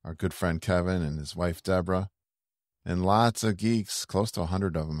 Our good friend Kevin and his wife Deborah. And lots of geeks, close to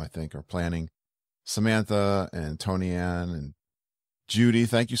 100 of them, I think, are planning. Samantha and Tony Ann and Judy,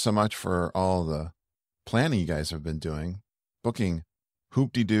 thank you so much for all the planning you guys have been doing. Booking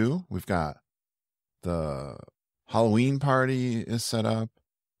Hoop-de-Doo. We've got the Halloween party is set up.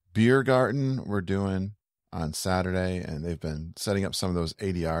 Beer garden we're doing on Saturday. And they've been setting up some of those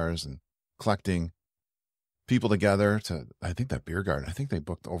ADRs and collecting people together to, I think that beer garden, I think they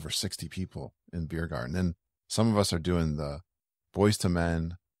booked over 60 people in beer garden. And some of us are doing the Boys to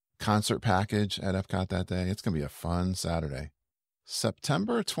Men concert package at Epcot that day. It's going to be a fun Saturday.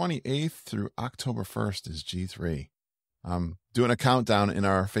 September 28th through October 1st is G3. I'm doing a countdown in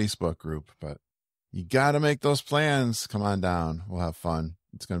our Facebook group, but you got to make those plans. Come on down. We'll have fun.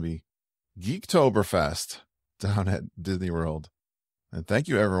 It's going to be Geektoberfest down at Disney World. And thank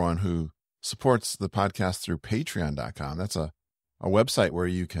you, everyone who supports the podcast through patreon.com. That's a website where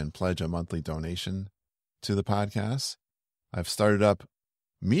you can pledge a monthly donation to the podcast. I've started up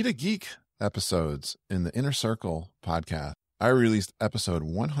Meet a Geek episodes in the Inner Circle podcast. I released episode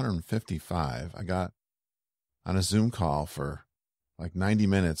 155. I got on a Zoom call for like 90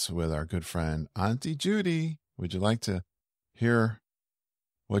 minutes with our good friend, Auntie Judy. Would you like to hear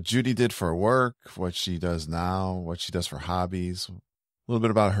what Judy did for work, what she does now, what she does for hobbies, a little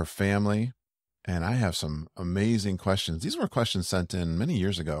bit about her family? And I have some amazing questions. These were questions sent in many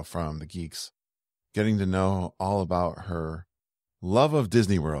years ago from the geeks, getting to know all about her love of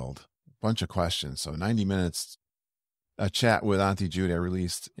Disney World. A bunch of questions. So 90 minutes, a chat with Auntie Judy I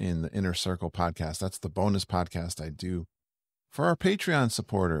released in the Inner Circle podcast. That's the bonus podcast I do for our Patreon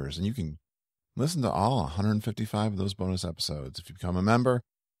supporters. And you can listen to all 155 of those bonus episodes if you become a member.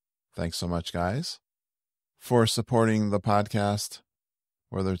 Thanks so much, guys, for supporting the podcast,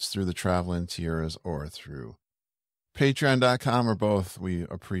 whether it's through the TravelinTiaras or through patreon.com or both. We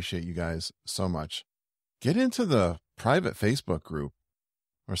appreciate you guys so much. Get into the private Facebook group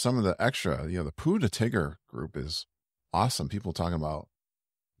or some of the extra, the Pooh to Tigger group is awesome. People talking about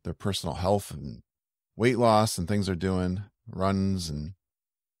their personal health and weight loss and things they're doing, runs and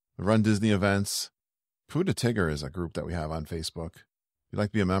Run Disney events. Pooh to Tigger is a group that we have on Facebook. If you'd like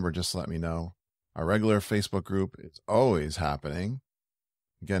to be a member, just let me know. Our regular Facebook group is always happening.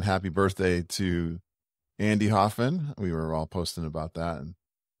 Again, happy birthday to Andy Hoffman. We were all posting about that. And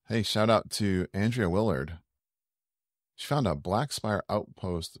hey, shout out to Andrea Willard. She found a Black Spire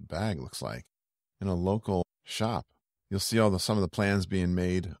Outpost bag, looks like, in a local shop. You'll see some of the plans being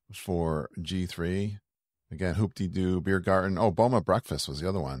made for G3. Again, Hoop-Dee-Doo, Beer Garden. Oh, Boma Breakfast was the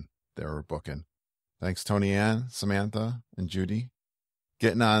other one they were booking. Thanks, Tony Ann, Samantha, and Judy.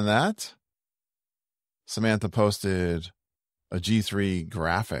 Getting on that. Samantha posted a G3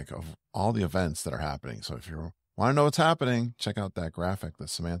 graphic of all the events that are happening. So if you want to know what's happening, check out that graphic that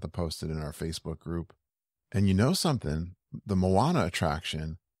Samantha posted in our Facebook group. And you know something? The Moana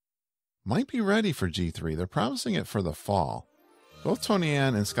attraction might be ready for G3. They're promising it for the fall. Both Tony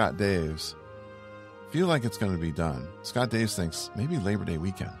Ann and Scott Daves feel like it's going to be done. Scott Daves thinks maybe Labor Day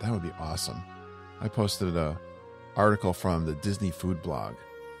weekend. That would be awesome. I posted an article from the Disney Food blog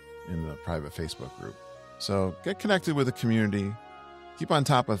in the private Facebook group. So get connected with the community. Keep on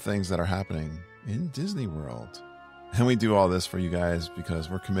top of things that are happening in Disney World. And we do all this for you guys because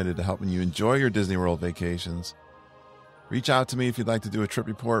we're committed to helping you enjoy your Disney World vacations. Reach out to me if you'd like to do a trip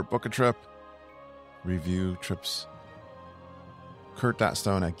report, book a trip, review trips.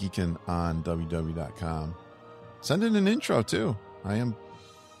 Kurt.stone@geekinonww.com. Send in an intro too. I am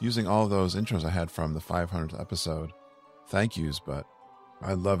using all of those intros I had from the 500th episode. Thank yous, but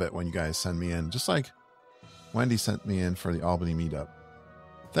I love it when you guys send me in, just like Wendy sent me in for the Albany meetup.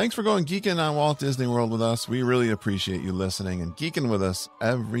 Thanks for going geeking on Walt Disney World with us. We really appreciate you listening and geeking with us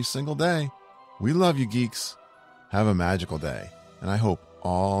every single day. We love you, geeks. Have a magical day, and I hope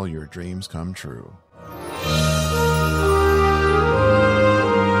all your dreams come true.